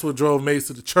 Yeah, that's what drove Mace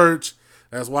to the church.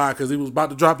 That's why, because he was about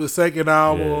to drop his second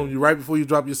album. Yeah. You right before you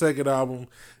drop your second album,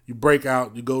 you break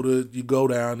out, you go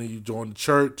down and you join the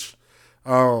church.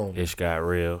 Ish got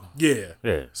real. Yeah.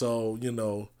 Yeah. So, you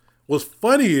know, what's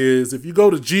funny is if you go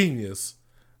to Genius,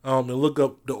 and look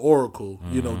up the Oracle.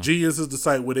 You know, Genius is the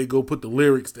site where they go put the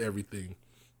lyrics to everything.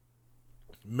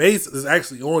 Mace is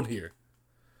actually on here.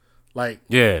 Like,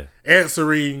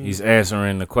 answering. He's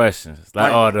answering the questions.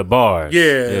 Like the bars.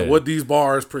 Yeah, what these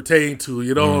bars pertain to.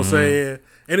 You know what I'm saying?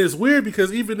 And it's weird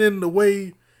because even in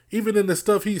the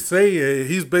stuff he's saying,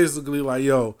 he's basically like,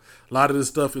 yo, a lot of this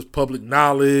stuff is public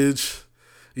knowledge.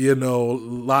 You know, a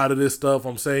lot of this stuff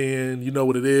I'm saying, you know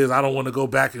what it is. I don't want to go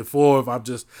back and forth. I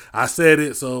said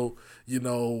it, so I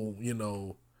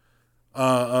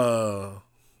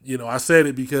said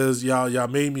it because y'all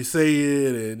made me say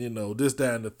it, and this,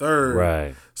 that, and the third.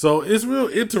 Right. So it's real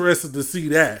interesting to see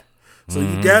that. So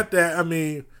you got that. I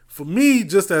mean, for me,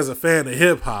 just as a fan of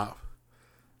hip hop,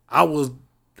 I was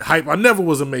hype. I never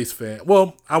was a Mace fan.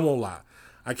 Well, I won't lie.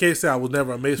 I can't say I was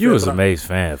never a Mace fan. You was a Mace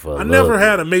fan for a I little never bit.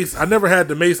 had a Mace. I never had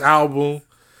the Mace album.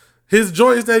 His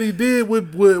joints that he did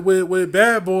with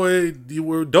Bad Boy, you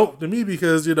were dope to me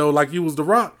because, like he was The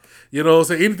Rock.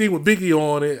 So anything with Biggie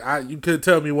on it, you couldn't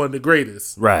tell me one of the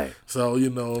greatest. Right. So,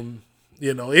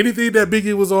 You know, anything that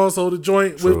Biggie was on, so the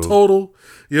joint True. with Total,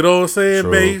 you know what I'm saying,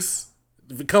 True. Mace.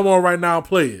 If you come on right now,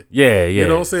 play it. Yeah. You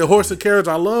know what I'm saying? Horse and Carriage.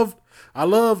 I loved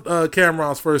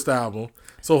Cameron's first album.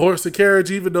 So Horse and Carriage,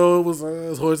 even though it was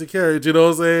Horse and Carriage, you know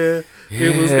what I'm saying?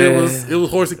 It was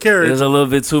Horse and Carriage. It was a little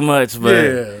bit too much, but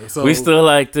Yeah, so- we still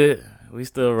liked it. We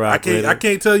still rock with it. I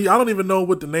can't tell you. I don't even know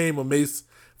what the name of Mace's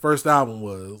first album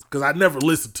was because I never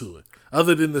listened to it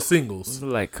other than the singles. Was it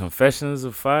like Confessions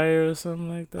of Fire or something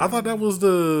like that? I thought that was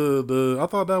the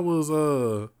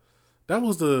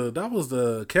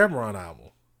Cameron album.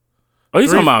 Oh, you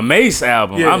talking about Mace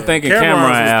album? Yeah, I'm thinking Cameron's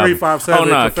Cameron was album. 357 Oh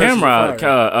no, Confessions of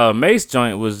Cameron. Mace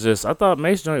joint was just. I thought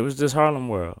Mace joint was just Harlem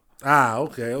World.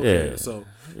 Okay. Yeah. So,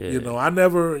 Yeah. I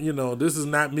never, this is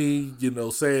not me,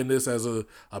 saying this as a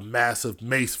massive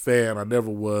Mace fan. I never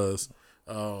was.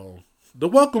 The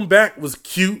Welcome Back was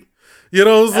cute. You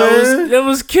know what I'm saying? It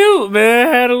was cute, man.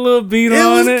 Had a little beat It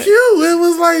on was it. cute. It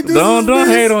was like this. Don't Mace.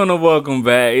 hate on the Welcome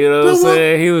Back. You know what I'm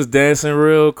saying? He was dancing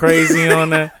real crazy on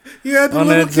that. He had the on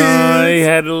little that joint. He kids.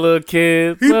 had the little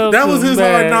kids. That was his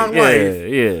Hard Knock Life.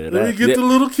 Yeah. Let me get the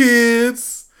little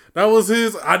kids. That was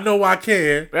his. I know I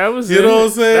can. That was you it. know what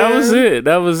I'm saying?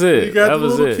 That was it. You got that the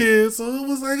was little it. kids, so it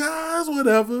was like, it's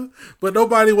whatever. But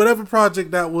nobody, whatever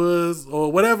project that was,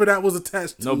 or whatever that was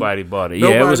attached to, Nobody bought it.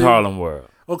 Yeah, it was Harlem World.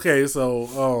 Okay,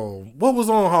 so what was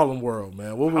on Harlem World,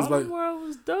 man? What was Harlem World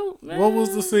was dope, man. What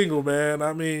was the single, man?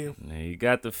 I mean, You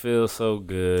got to feel so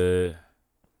good.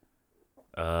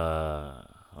 Hold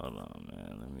on,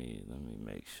 man. Let me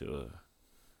make sure.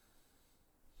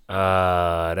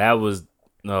 That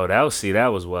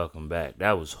was Welcome Back.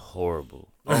 That was horrible.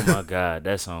 Oh my God,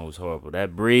 that song was horrible.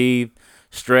 That Breathe,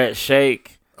 Stretch,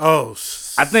 Shake. I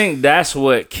I think that's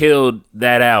what killed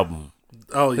that album.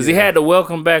 Because he had to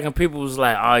Welcome Back, and people was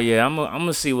like, "Oh yeah, I'm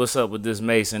gonna see what's up with this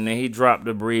Mace." And then he dropped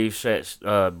the Breathe,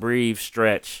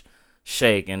 Stretch,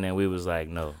 Shake, and then we was like,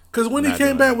 "No." Because when he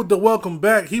came back with the Welcome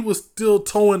Back, he was still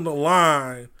towing the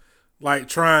line, like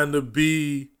trying to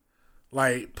be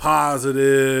like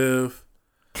positive,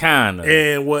 kind of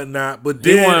and whatnot. But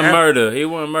then he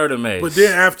wasn't murder Mace. But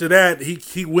then after that,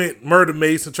 he went Murder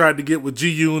Mace and tried to get with G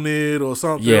Unit or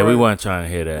something. Yeah, right? we wasn't trying to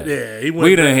hear that. Yeah, he went.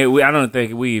 We didn't hear. I don't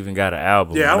think we even got an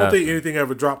album. Yeah, I don't think anything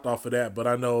ever dropped off of that. But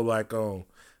I know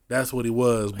that's what he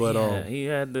was. But he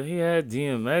had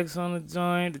DMX on the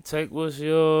joint. The Take What's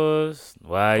Yours.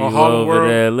 Why you Harlem over World?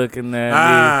 there looking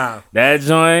at me? That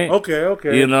joint.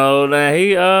 Okay. You know that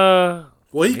he Well,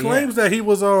 he claims that he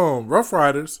was Rough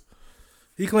Riders.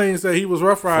 He claims that he was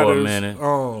Rough Riders For a minute.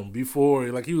 Before,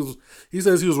 like he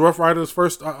says he was Rough Riders'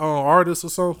 first artist or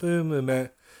something, and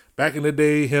that back in the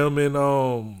day, him and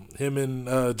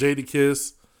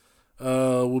Jadakiss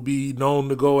would be known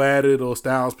to go at it, or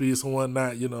Styles P and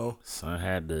whatnot. Son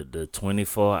had the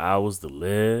 24 Hours to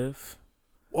Live.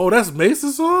 Oh, that's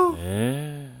Mace's song.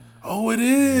 Yeah. Oh, it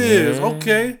is.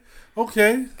 Yeah.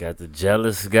 Okay. Got the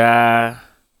Jealous Guy.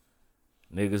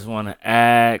 Niggas Wanna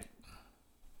Act.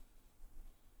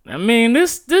 I mean,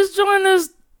 this joint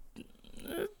is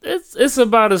it's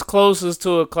about as close as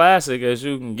to a classic as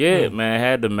you can get, man.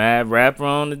 Had the Mad Rapper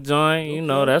on the joint,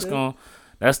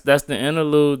 that's the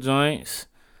interlude joints.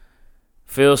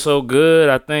 Feel So Good,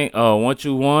 I think. Oh, What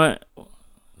You Want.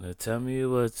 Tell me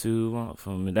what you want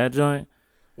from me. That joint.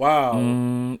 Wow.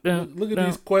 Look at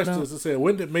these questions. It said,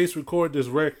 when did Mace record this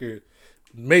record?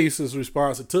 Mace's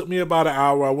response: it took me about an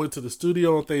hour. I went to the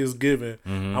studio on Thanksgiving.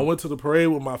 I went to the parade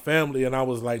with my family, and I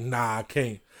was like, nah, I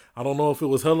can't. I don't know if it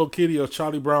was Hello Kitty or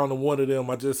Charlie Brown and one of them.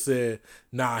 I just said,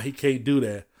 nah, he can't do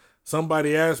that.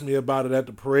 Somebody asked me about it at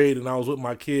the parade, and I was with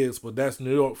my kids, but that's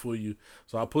New York for you.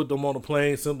 So I put them on a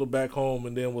plane, sent them back home,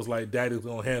 and then was like, Daddy's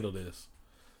going to handle this.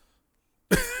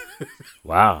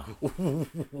 Wow.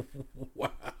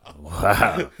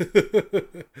 Wow.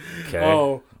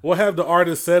 Okay. What have the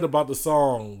artist said about the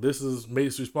song? This is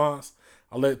Mace's response.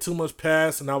 I let too much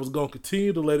pass, and I was going to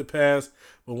continue to let it pass,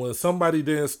 but when somebody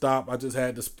didn't stop, I just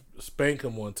had to spank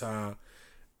him one time.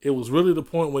 It was really the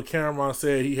point when Cameron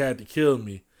said he had to kill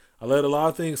me. I let a lot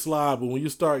of things slide, but when you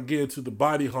start getting to the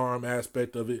body harm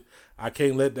aspect of it, I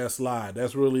can't let that slide.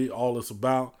 That's really all it's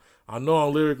about. I know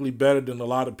I'm lyrically better than a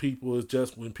lot of people. It's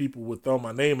just when people would throw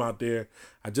my name out there,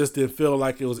 I just didn't feel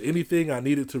like it was anything I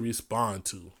needed to respond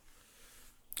to.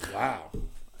 Wow.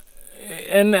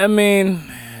 And I mean,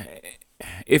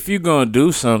 if you're going to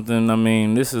do something, I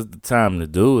mean, this is the time to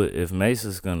do it. If Mace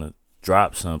is going to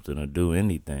drop something or do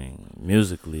anything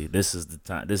musically, this is the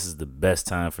time. This is the best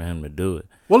time for him to do it.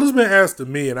 Well, it's been asked to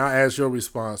me, and I asked your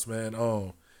response, man.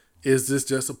 Is this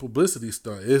just a publicity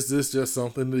stunt? Is this just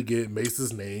something to get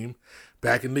Mace's name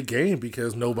back in the game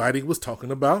because nobody was talking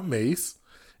about Mace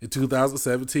in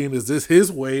 2017. Is this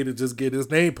his way to just get his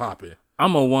name popping?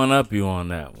 I'm going to one-up you on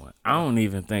that one. I don't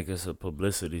even think it's a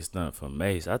publicity stunt for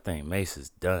Mace. I think Mace is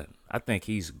done. I think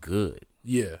he's good.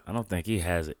 Yeah. I don't think he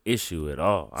has an issue at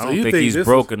all. I So don't you think think he's this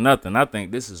broken nothing. I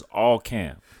think this is all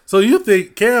Cam. So you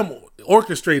think Cam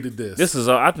orchestrated this?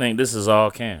 I think this is all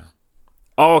Cam.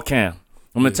 All Cam.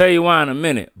 I'm going to tell you why in a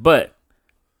minute, but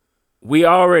we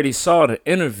already saw the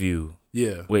interview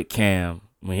with Cam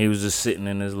when he was just sitting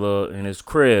in his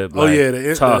crib. Oh, like, yeah,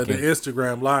 the talking.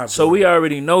 Instagram live. So we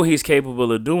already know he's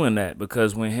capable of doing that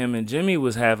because when him and Jimmy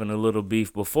was having a little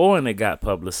beef before and it got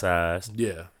publicized,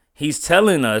 he's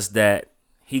telling us that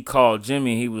he called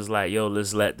Jimmy. He was like, yo,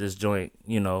 let's let this joint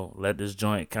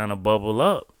kind of bubble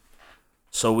up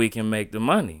so we can make the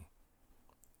money.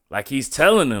 Like he's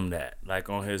telling him that, like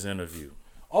on his interview.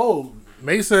 Oh,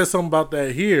 May said something about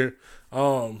that here.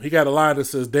 He got a line that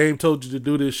says, Dame told you to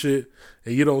do this shit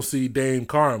and you don't see Dame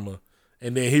Karma.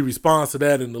 And then he responds to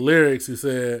that in the lyrics. He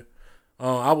said,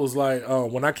 I was like,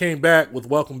 when I came back with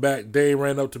Welcome Back, Dame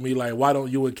ran up to me like, why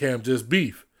don't you and Cam just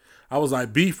beef? I was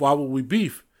like, beef? Why would we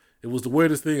beef? It was the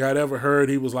weirdest thing I'd ever heard.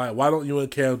 He was like, why don't you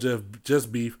and Cam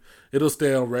just beef? It'll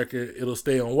stay on record. It'll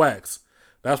stay on wax.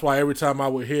 That's why every time I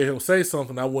would hear him say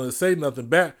something, I wouldn't say nothing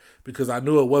back because I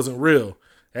knew it wasn't real.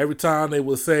 Every time they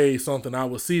would say something, I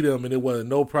would see them and it wasn't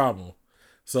no problem.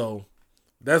 So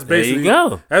that's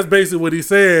basically what he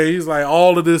said. He's like,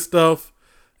 all of this stuff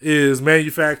is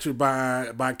manufactured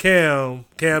by Cam.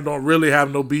 Cam don't really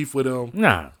have no beef with him.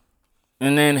 Nah.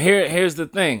 And then here's the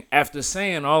thing. After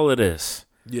saying all of this,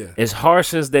 as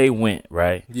harsh as they went,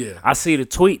 right? Yeah. I see the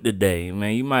tweet today,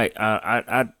 man. You might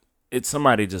it's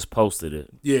somebody just posted it.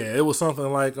 Yeah, it was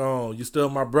something like, you still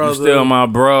my brother. You still my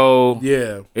bro.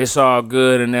 Yeah. It's all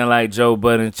good. And then like Joe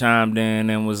Budden chimed in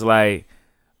and was like,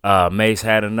 Mace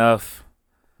had enough.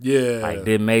 Yeah. Like,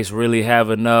 did Mace really have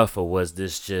enough, or was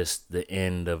this just the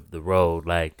end of the road?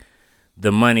 Like,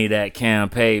 the money that Cam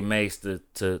paid Mace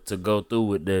to go through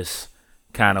with this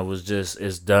kind of was just,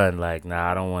 it's done. Like, nah,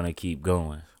 I don't want to keep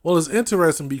going. Well, it's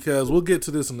interesting because we'll get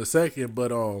to this in a second, but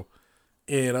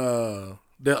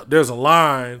there's a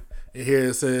line in here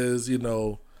that says,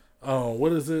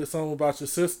 what is it? Something about your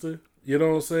sister? You know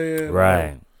what I'm saying?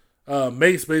 Right.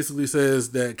 Mace basically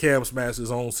says that Cam smashed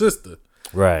his own sister.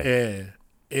 Right. And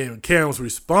in Cam's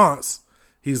response,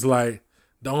 he's like,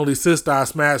 the only sister I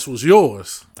smashed was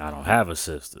yours. I don't have a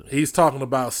sister. He's talking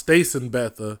about Stacey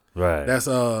Betha. Right. That's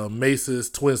Mace's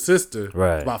twin sister.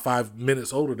 Right. About 5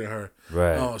 minutes older than her.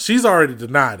 Right. She's already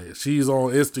denied it. She's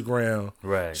on Instagram.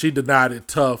 Right. She denied it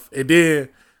tough. And then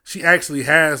she actually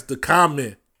has the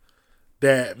comment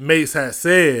that Mace had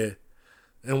said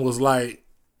and was like,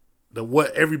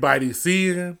 what everybody's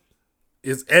seeing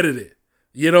is edited.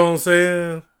 You know what I'm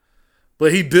saying?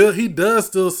 But he does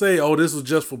still say, oh, this was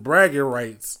just for bragging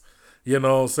rights. You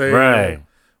know what I'm saying? Right.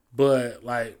 But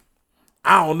like,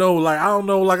 I don't know.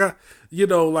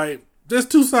 There's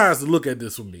two sides to look at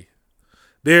this for me.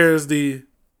 There's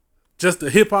just the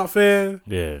hip hop fan.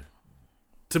 Yeah.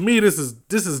 To me, this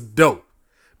is dope.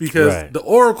 Because the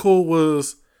Oracle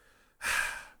was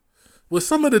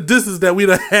some of the disses that we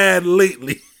done had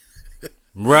lately.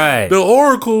 Right. The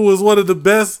Oracle was one of the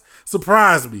best,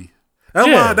 surprised me.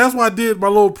 That's why I did my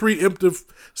little preemptive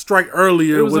strike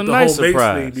earlier with the whole Mace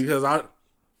thing, because I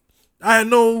had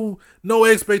no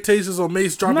expectations on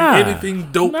Mace dropping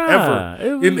anything dope ever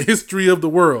in the history of the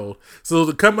world. So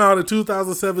to come out in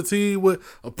 2017 with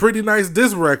a pretty nice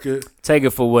diss record, take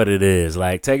it for what it is.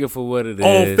 Like, take it for what it is.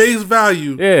 On face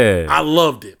value, I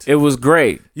loved it. It was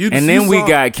great. We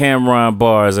got Cameron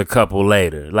bars a couple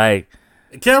later. Like,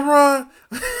 Cameron,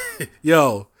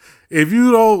 yo. I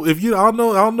don't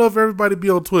know if everybody be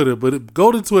on Twitter, but go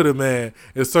to Twitter, man,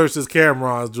 and search this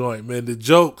Cameron's joint, man. The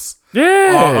jokes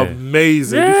are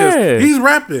amazing because he's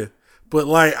rapping, but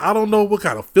like, I don't know what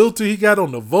kind of filter he got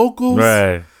on the vocals.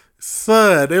 Right.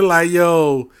 Son, they're like,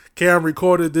 yo, Cam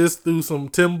recorded this through some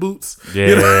Tim Boots.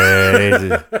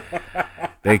 Yeah,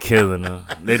 they killing him.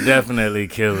 They definitely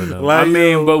killing him. Like,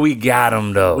 but we got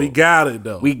him though. We got it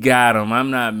though. We got him.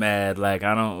 I'm not mad. Like,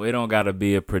 we don't gotta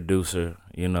be a producer.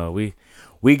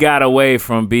 We got away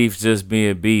from beef just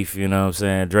being beef. You know what I'm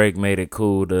saying? Drake made it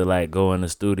cool to like go in the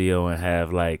studio and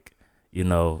have like, we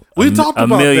talked a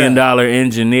about $1 million that.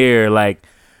 engineer like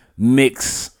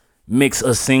mix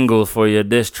a single for your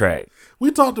diss track. We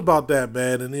talked about that,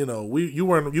 man, and you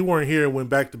weren't here when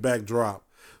Back to Back dropped,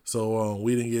 so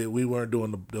we weren't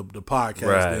doing the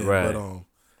podcast then. Right. But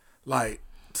like,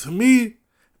 to me,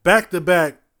 Back to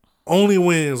Back only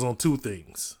wins on two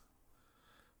things.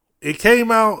 It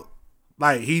came out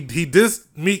like he dissed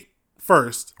Meek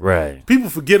first. Right. People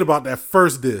forget about that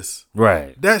first diss.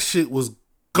 Right. That shit was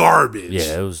garbage.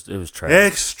 Yeah, it was trash.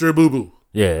 Extra boo boo.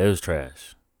 Yeah, it was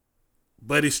trash.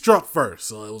 But he struck first,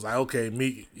 so it was like, okay,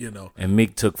 Meek, And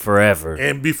Meek took forever.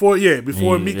 And before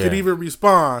Meek could even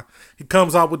respond, he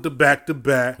comes out with the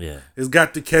back-to-back. Yeah. It's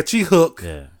got the catchy hook.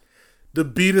 Yeah. The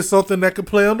beat is something that can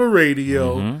play on the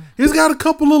radio. He's got a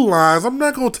couple of lines. I'm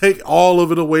not gonna take all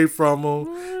of it away from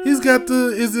him. He's got the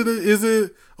is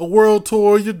it a world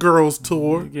tour, your girls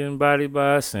tour? Getting bodied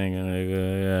by a singer,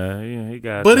 nigga. Yeah, he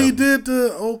got. But he did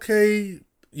the okay.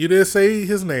 You didn't say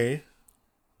his name,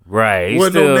 right?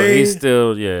 He's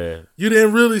still, yeah. You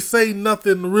didn't really say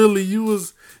nothing. Really, it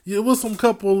was some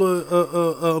couple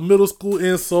of middle school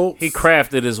insults. He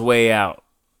crafted his way out.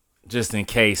 Just in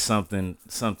case something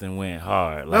went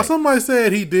hard. Now somebody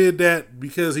said he did that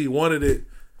because he wanted it.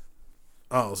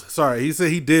 Oh, sorry. He said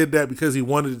he did that because he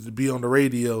wanted it to be on the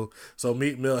radio. So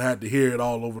Meek Mill had to hear it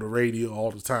all over the radio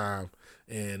all the time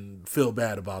and feel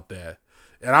bad about that.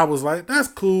 And I was like, that's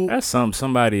cool. That's something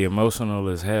somebody emotional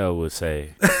as hell would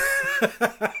say.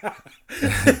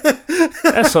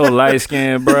 That's so light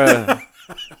skinned, bruh.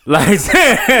 Like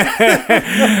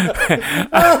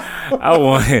I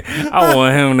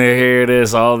want him to hear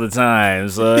this all the time,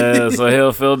 so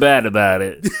he'll feel bad about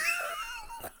it.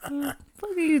 What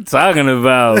are you talking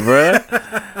about, bro?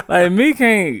 Like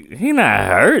he not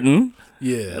hurting.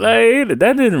 Yeah, like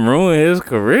that didn't ruin his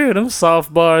career. Them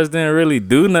soft bars didn't really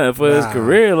do nothing for his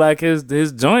career. Like his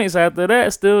joints after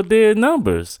that still did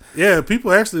numbers. Yeah,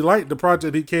 people actually liked the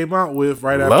project he came out with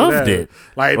right after loved that. It.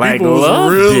 Like people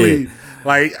was really.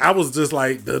 Like, I was just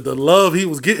like, the love he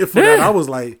was getting for that, I was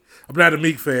like, I'm not a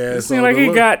Meek fan. It seemed like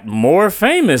he got more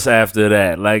famous after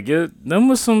that. Like, them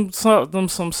was some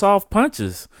soft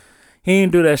punches. He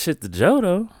didn't do that shit to Joe,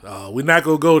 though. We're not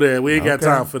going to go there. We ain't got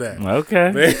time for that.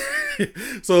 Okay.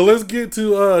 So, let's get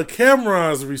to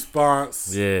Cameron's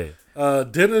response. Yeah.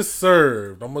 Dinner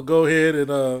served. I'm going to go ahead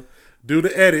and do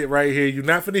the edit right here. You're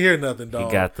not finna hear nothing,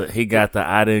 dog. He got the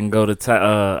I didn't go to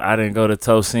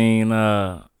Tosin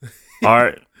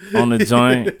art on the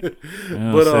joint. You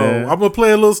know but I'm gonna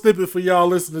play a little snippet for y'all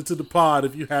listening to the pod.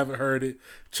 If you haven't heard it,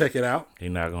 check it out. He's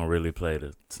not gonna really play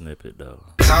the snippet though.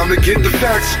 Time to get the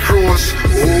facts across.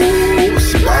 Oh,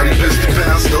 somebody pissed the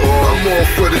pastor off. I'm all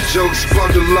for the jokes,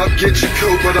 bundle up, get your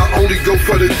coat, but I only go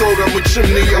for the throat. I'm a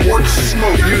chimney, I work to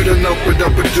smoke. You done opened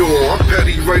up a door. I'm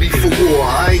petty, ready for war.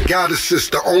 I ain't got a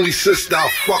sister, only sister I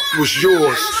fucked was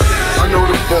yours. I know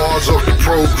the bars off the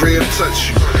program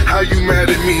touch you. How you mad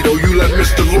at me though? You let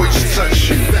Mr. Lloyd touch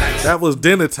you. That was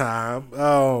dinner time.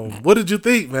 What did you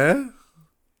think, man?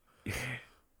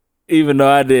 Even though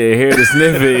I didn't hear the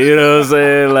snippet, you know what I'm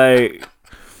saying? Like,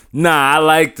 nah, I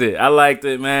liked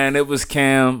it, man. It was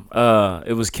Cam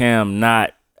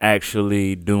not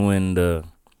actually doing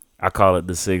I call it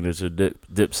the signature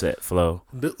Dipset flow.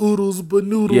 The oodles but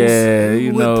noodles. Yeah,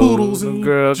 you know, poodles the and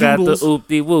girl joodles. got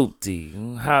the oopty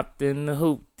whoopty, hopped in the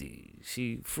hoopty.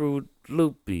 She fruit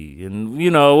loopy and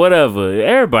whatever.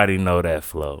 Everybody know that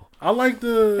flow. I like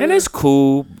and it's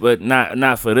cool, but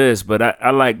not for this. But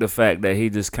I like the fact that he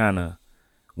just kind of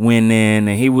went in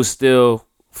and he was still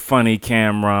funny.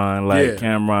 Cameron,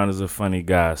 Cameron is a funny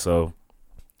guy, so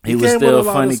he was still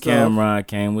funny. Cameron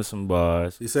came with some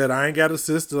bars. He said, "I ain't got a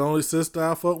sister. The only sister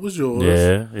I fuck was yours."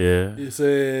 Yeah. He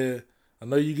said, "I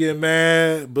know you get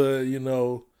mad, but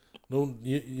no,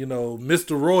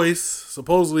 Mr. Royce.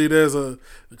 Supposedly,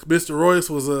 Mr. Royce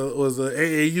was a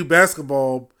AAU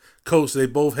basketball coach they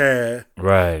both had,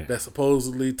 right? That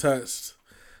supposedly touched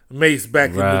Mace back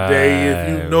in the day. If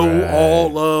you know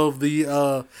all of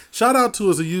the shout out to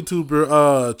as a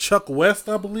YouTuber, Chuck West,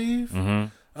 I believe.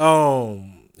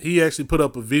 Mm-hmm. He actually put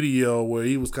up a video where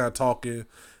he was kind of talking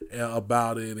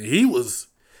about it, and he was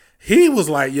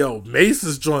like, "Yo,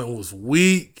 Mace's joint was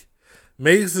weak.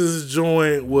 Mace's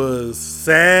joint was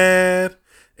sad,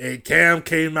 and Cam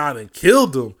came out and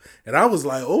killed him." And I was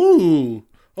like, "Ooh,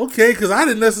 okay," because I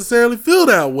didn't necessarily feel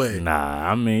that way.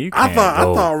 Nah, I mean, you I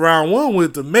thought round one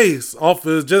went to Mace off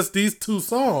of just these two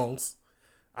songs.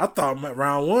 I thought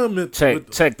round one meant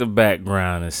check the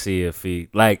background and see if he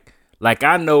like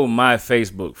I know my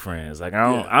Facebook friends. Like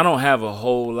I don't have a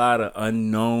whole lot of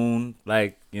unknown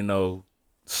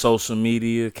social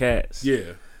media cats.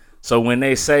 Yeah. So when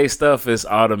they say stuff, it's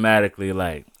automatically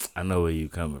like, I know where you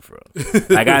coming from.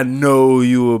 Like, I know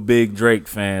you a big Drake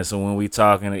fan, so when we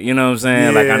talking, you know what I'm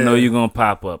saying? Yeah. Like, I know you gonna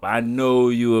pop up. I know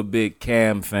you a big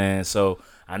Cam fan, so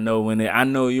I know I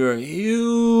know you're a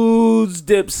huge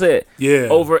Dipset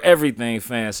over everything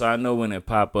fan, so I know when it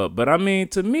pop up. But I mean,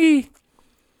 to me,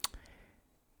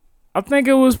 I think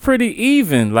it was pretty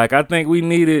even. Like, I think we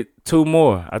needed 2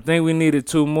 more. I think we needed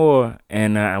 2 more,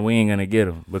 and we ain't gonna get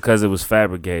them because it was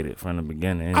fabricated from the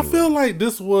beginning. Anyway. I feel like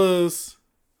this was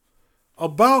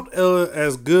about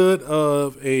as good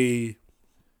of a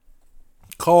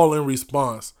call and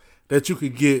response that you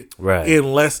could get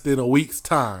in less than a week's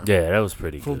time. Yeah, that was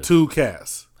pretty from good. 2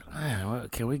 cats. Man,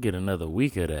 can we get another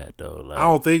week of that though? Like, I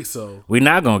don't think so. We're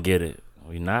not gonna get it.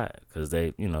 We not, because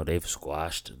they've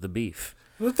squashed the beef.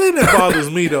 The thing that bothers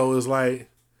me though is like,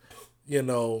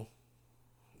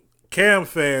 Cam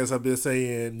fans have been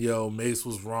saying, Mace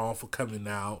was wrong for coming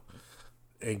out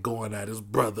and going at his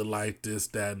brother like this,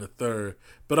 that, and the third.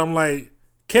 But I'm like,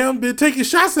 Cam been taking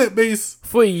shots at Mace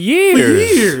for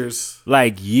years.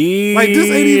 Like years. Like this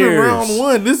ain't even round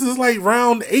 1. This is like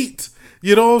round 8.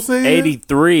 You know what I'm saying?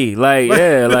 83.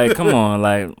 Like come on,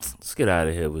 like let's get out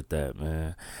of here with that,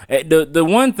 man. The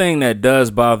one thing that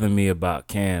does bother me about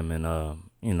Cam and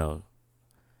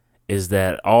is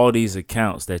that all these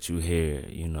accounts that you hear,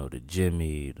 the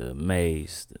Jimmy, the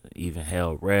Mace, even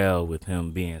Hell Rel with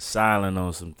him being silent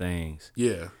on some things.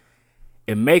 Yeah.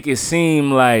 It make it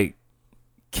seem like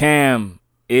Cam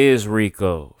is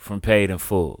Rico from Paid in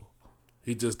Full.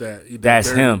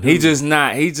 That's him. He just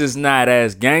not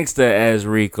as gangster as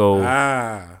Rico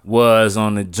was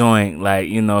on the joint. Like,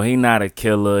 he not a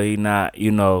killer. He not,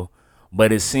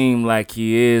 but it seemed like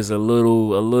he is a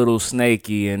little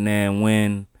snaky, and then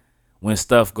when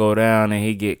stuff go down and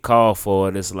he get called for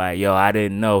it, it's like, yo, I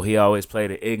didn't know. He always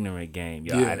played an ignorant game.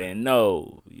 Yo, I didn't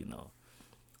know,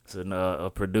 It's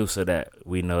a producer that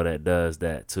we know that does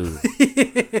that too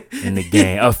in the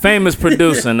game. A famous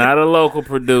producer, not a local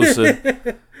producer.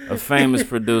 A famous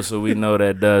producer we know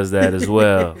that does that as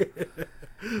well. What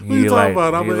you talking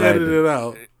about? I'm going to edit it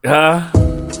out. Huh?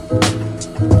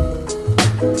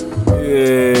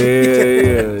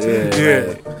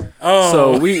 Yeah.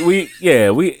 So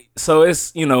so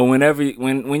it's,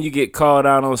 when you get called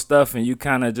out on stuff and you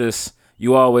kind of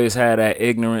you always had that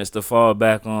ignorance to fall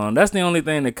back on. That's the only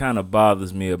thing that kind of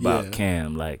bothers me about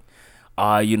Cam. Like,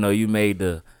 you made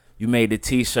the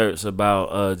T-shirts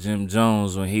about Jim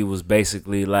Jones when he was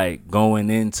basically like going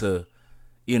into,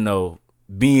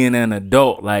 being an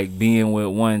adult, like being with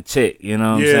one chick. You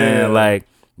know what I'm saying? Like,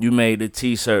 you made the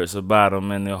T-shirts about him,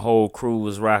 and the whole crew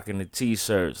was rocking the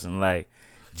T-shirts, and like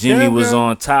Jimmy was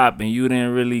on top, and you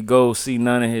didn't really go see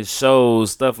none of his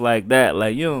shows, stuff like that.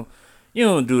 Like, you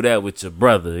don't do that with your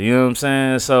brother. You know what I'm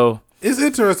saying? So it's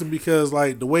interesting because,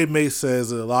 like, the way Mace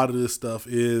says it, a lot of this stuff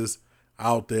is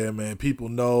out there, man. People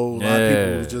know. A lot of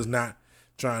people are just not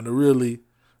trying to really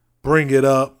bring it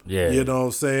up. Yeah. You know what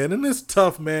I'm saying? And it's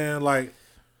tough, man. Like,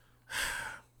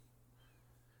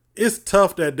 it's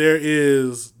tough that there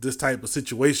is this type of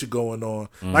situation going on.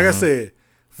 Mm-hmm. Like I said,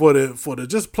 for the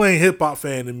just plain hip hop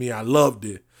fan in me, I loved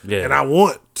it. Yeah. And I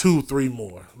want 2-3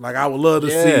 more. Like, I would love to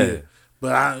see it.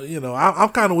 But I'm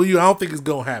kind of with you. I don't think it's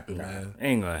gonna happen, man.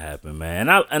 Ain't gonna happen, man.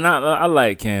 I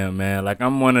like Cam, man. Like,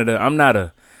 I'm not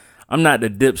the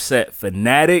Dipset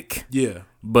fanatic. Yeah.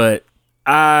 But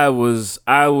I was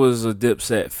a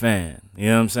Dipset fan. You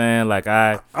know what I'm saying? Like,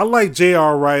 I like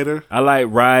J.R. Ryder. I like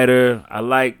Ryder. I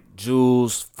like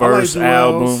Jules' first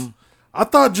album. I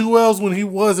thought Juelz, when he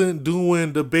wasn't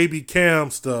doing the Baby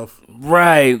Cam stuff.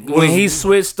 Right. When he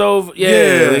switched over,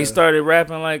 when he started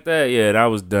rapping like that, I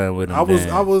was done with him.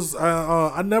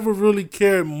 I never really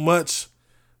cared much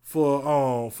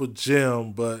for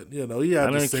Jim, but he had the singles. I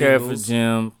didn't care for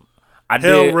Jim.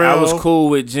 I was cool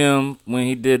with Jim when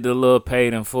he did the little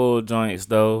Paid in Full joints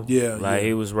though. Yeah.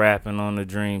 He was rapping on the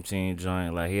Dream Team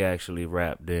joint. Like, he actually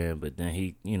rapped then, but then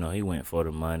he went for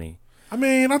the money. I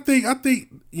mean, I think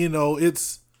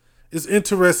it's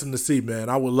interesting to see, man.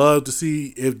 I would love to see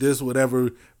if this would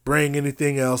ever bring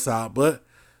anything else out, but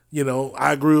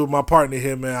I agree with my partner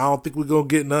here, man. I don't think we're gonna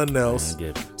get nothing else.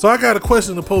 So I got a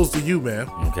question to pose to you, man.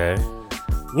 Okay.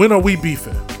 When are we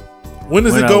beefing? When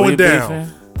is it going down?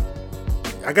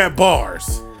 Beefing? I got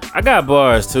bars. I got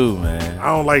bars too, man. I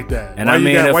don't like that. And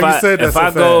if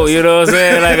I go, you know what I'm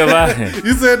saying? Like, if I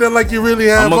you said that like you really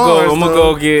have bars. I'm gonna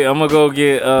go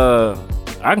get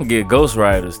I can get Ghost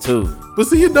Riders too. But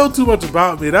see, you know too much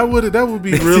about me. That would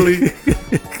be really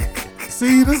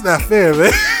see, that's not fair,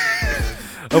 man.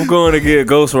 I'm going to get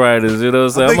Ghost Riders, you know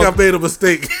what I'm saying? I think I made a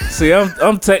mistake. See,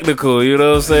 I'm technical, you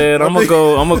know what I'm saying? I'm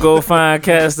gonna go find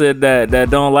cats that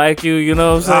don't like you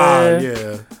know what I'm saying?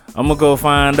 Yeah. I'm gonna go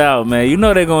find out, man.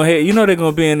 They're gonna hit. They're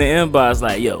gonna be in the inbox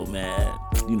like, yo, man.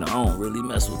 I don't really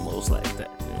mess with most like that.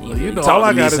 All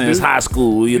I gotta since do, high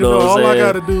school. You know what I'm saying? All I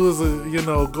gotta do is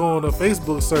go on a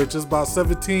Facebook search. It's about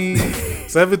 17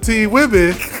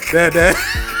 women that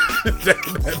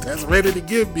that's ready to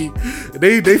get me.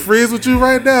 They friends with you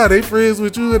right now. They friends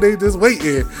with you and they just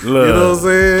waiting. Look, you know what I'm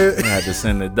saying? I had to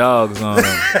send the dogs on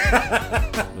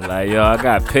them. Like, yo, I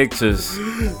got pictures.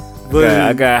 But,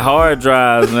 I got hard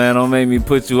drives, man. Don't make me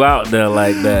put you out there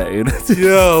like that. You know?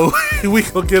 Yo, we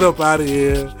gonna get up out of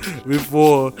here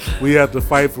before we have to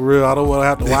fight for real. I don't want to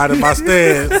have to widen my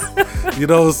stance. You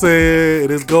know what I'm saying?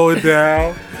 It is going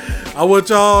down. I want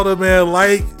y'all to, man,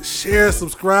 like, share,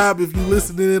 subscribe. If you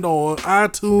listening on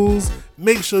iTunes,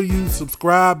 make sure you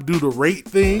subscribe, do the rate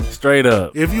thing. Straight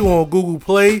up. If you on Google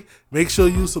Play, make sure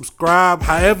you subscribe.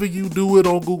 However you do it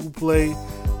on Google Play.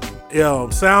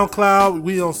 SoundCloud,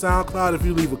 we on SoundCloud. If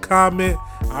you leave a comment,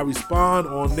 I respond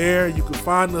on there. You can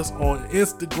find us on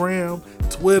Instagram,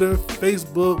 Twitter,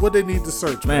 Facebook. What they need to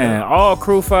search, man. All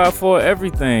Crew 54,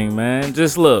 everything, man.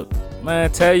 Just look,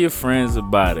 man. Tell your friends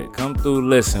about it. Come through,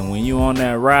 listen. When you on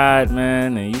that ride,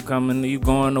 man, and you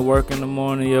going to work in the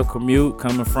morning, your commute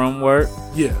coming from work.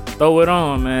 Yeah. Throw it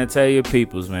on, man. Tell your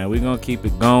peoples, man. We gonna keep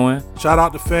it going. Shout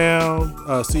out to fam,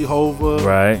 C Hova,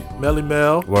 right? Melly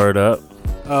Mel. Word up.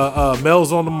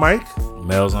 Mel's on the mic.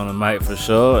 Mel's on the mic for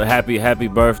sure. Happy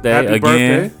birthday Happy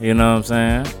again. birthday. You know what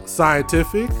I'm saying?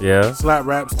 Scientific. Yeah. Slap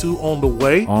Raps 2 on the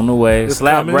way. On the way. It's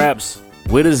Slap coming. Raps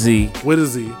with a Z. With a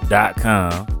Z.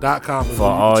 .com. For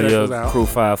all your Crew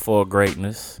 54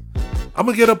 greatness. I'm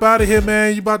gonna get up out of here,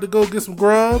 man. You about to go get some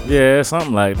grub? Yeah,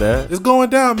 something like that. It's going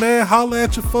down, man. Holla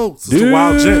at your folks. It's the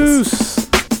Wild Gents.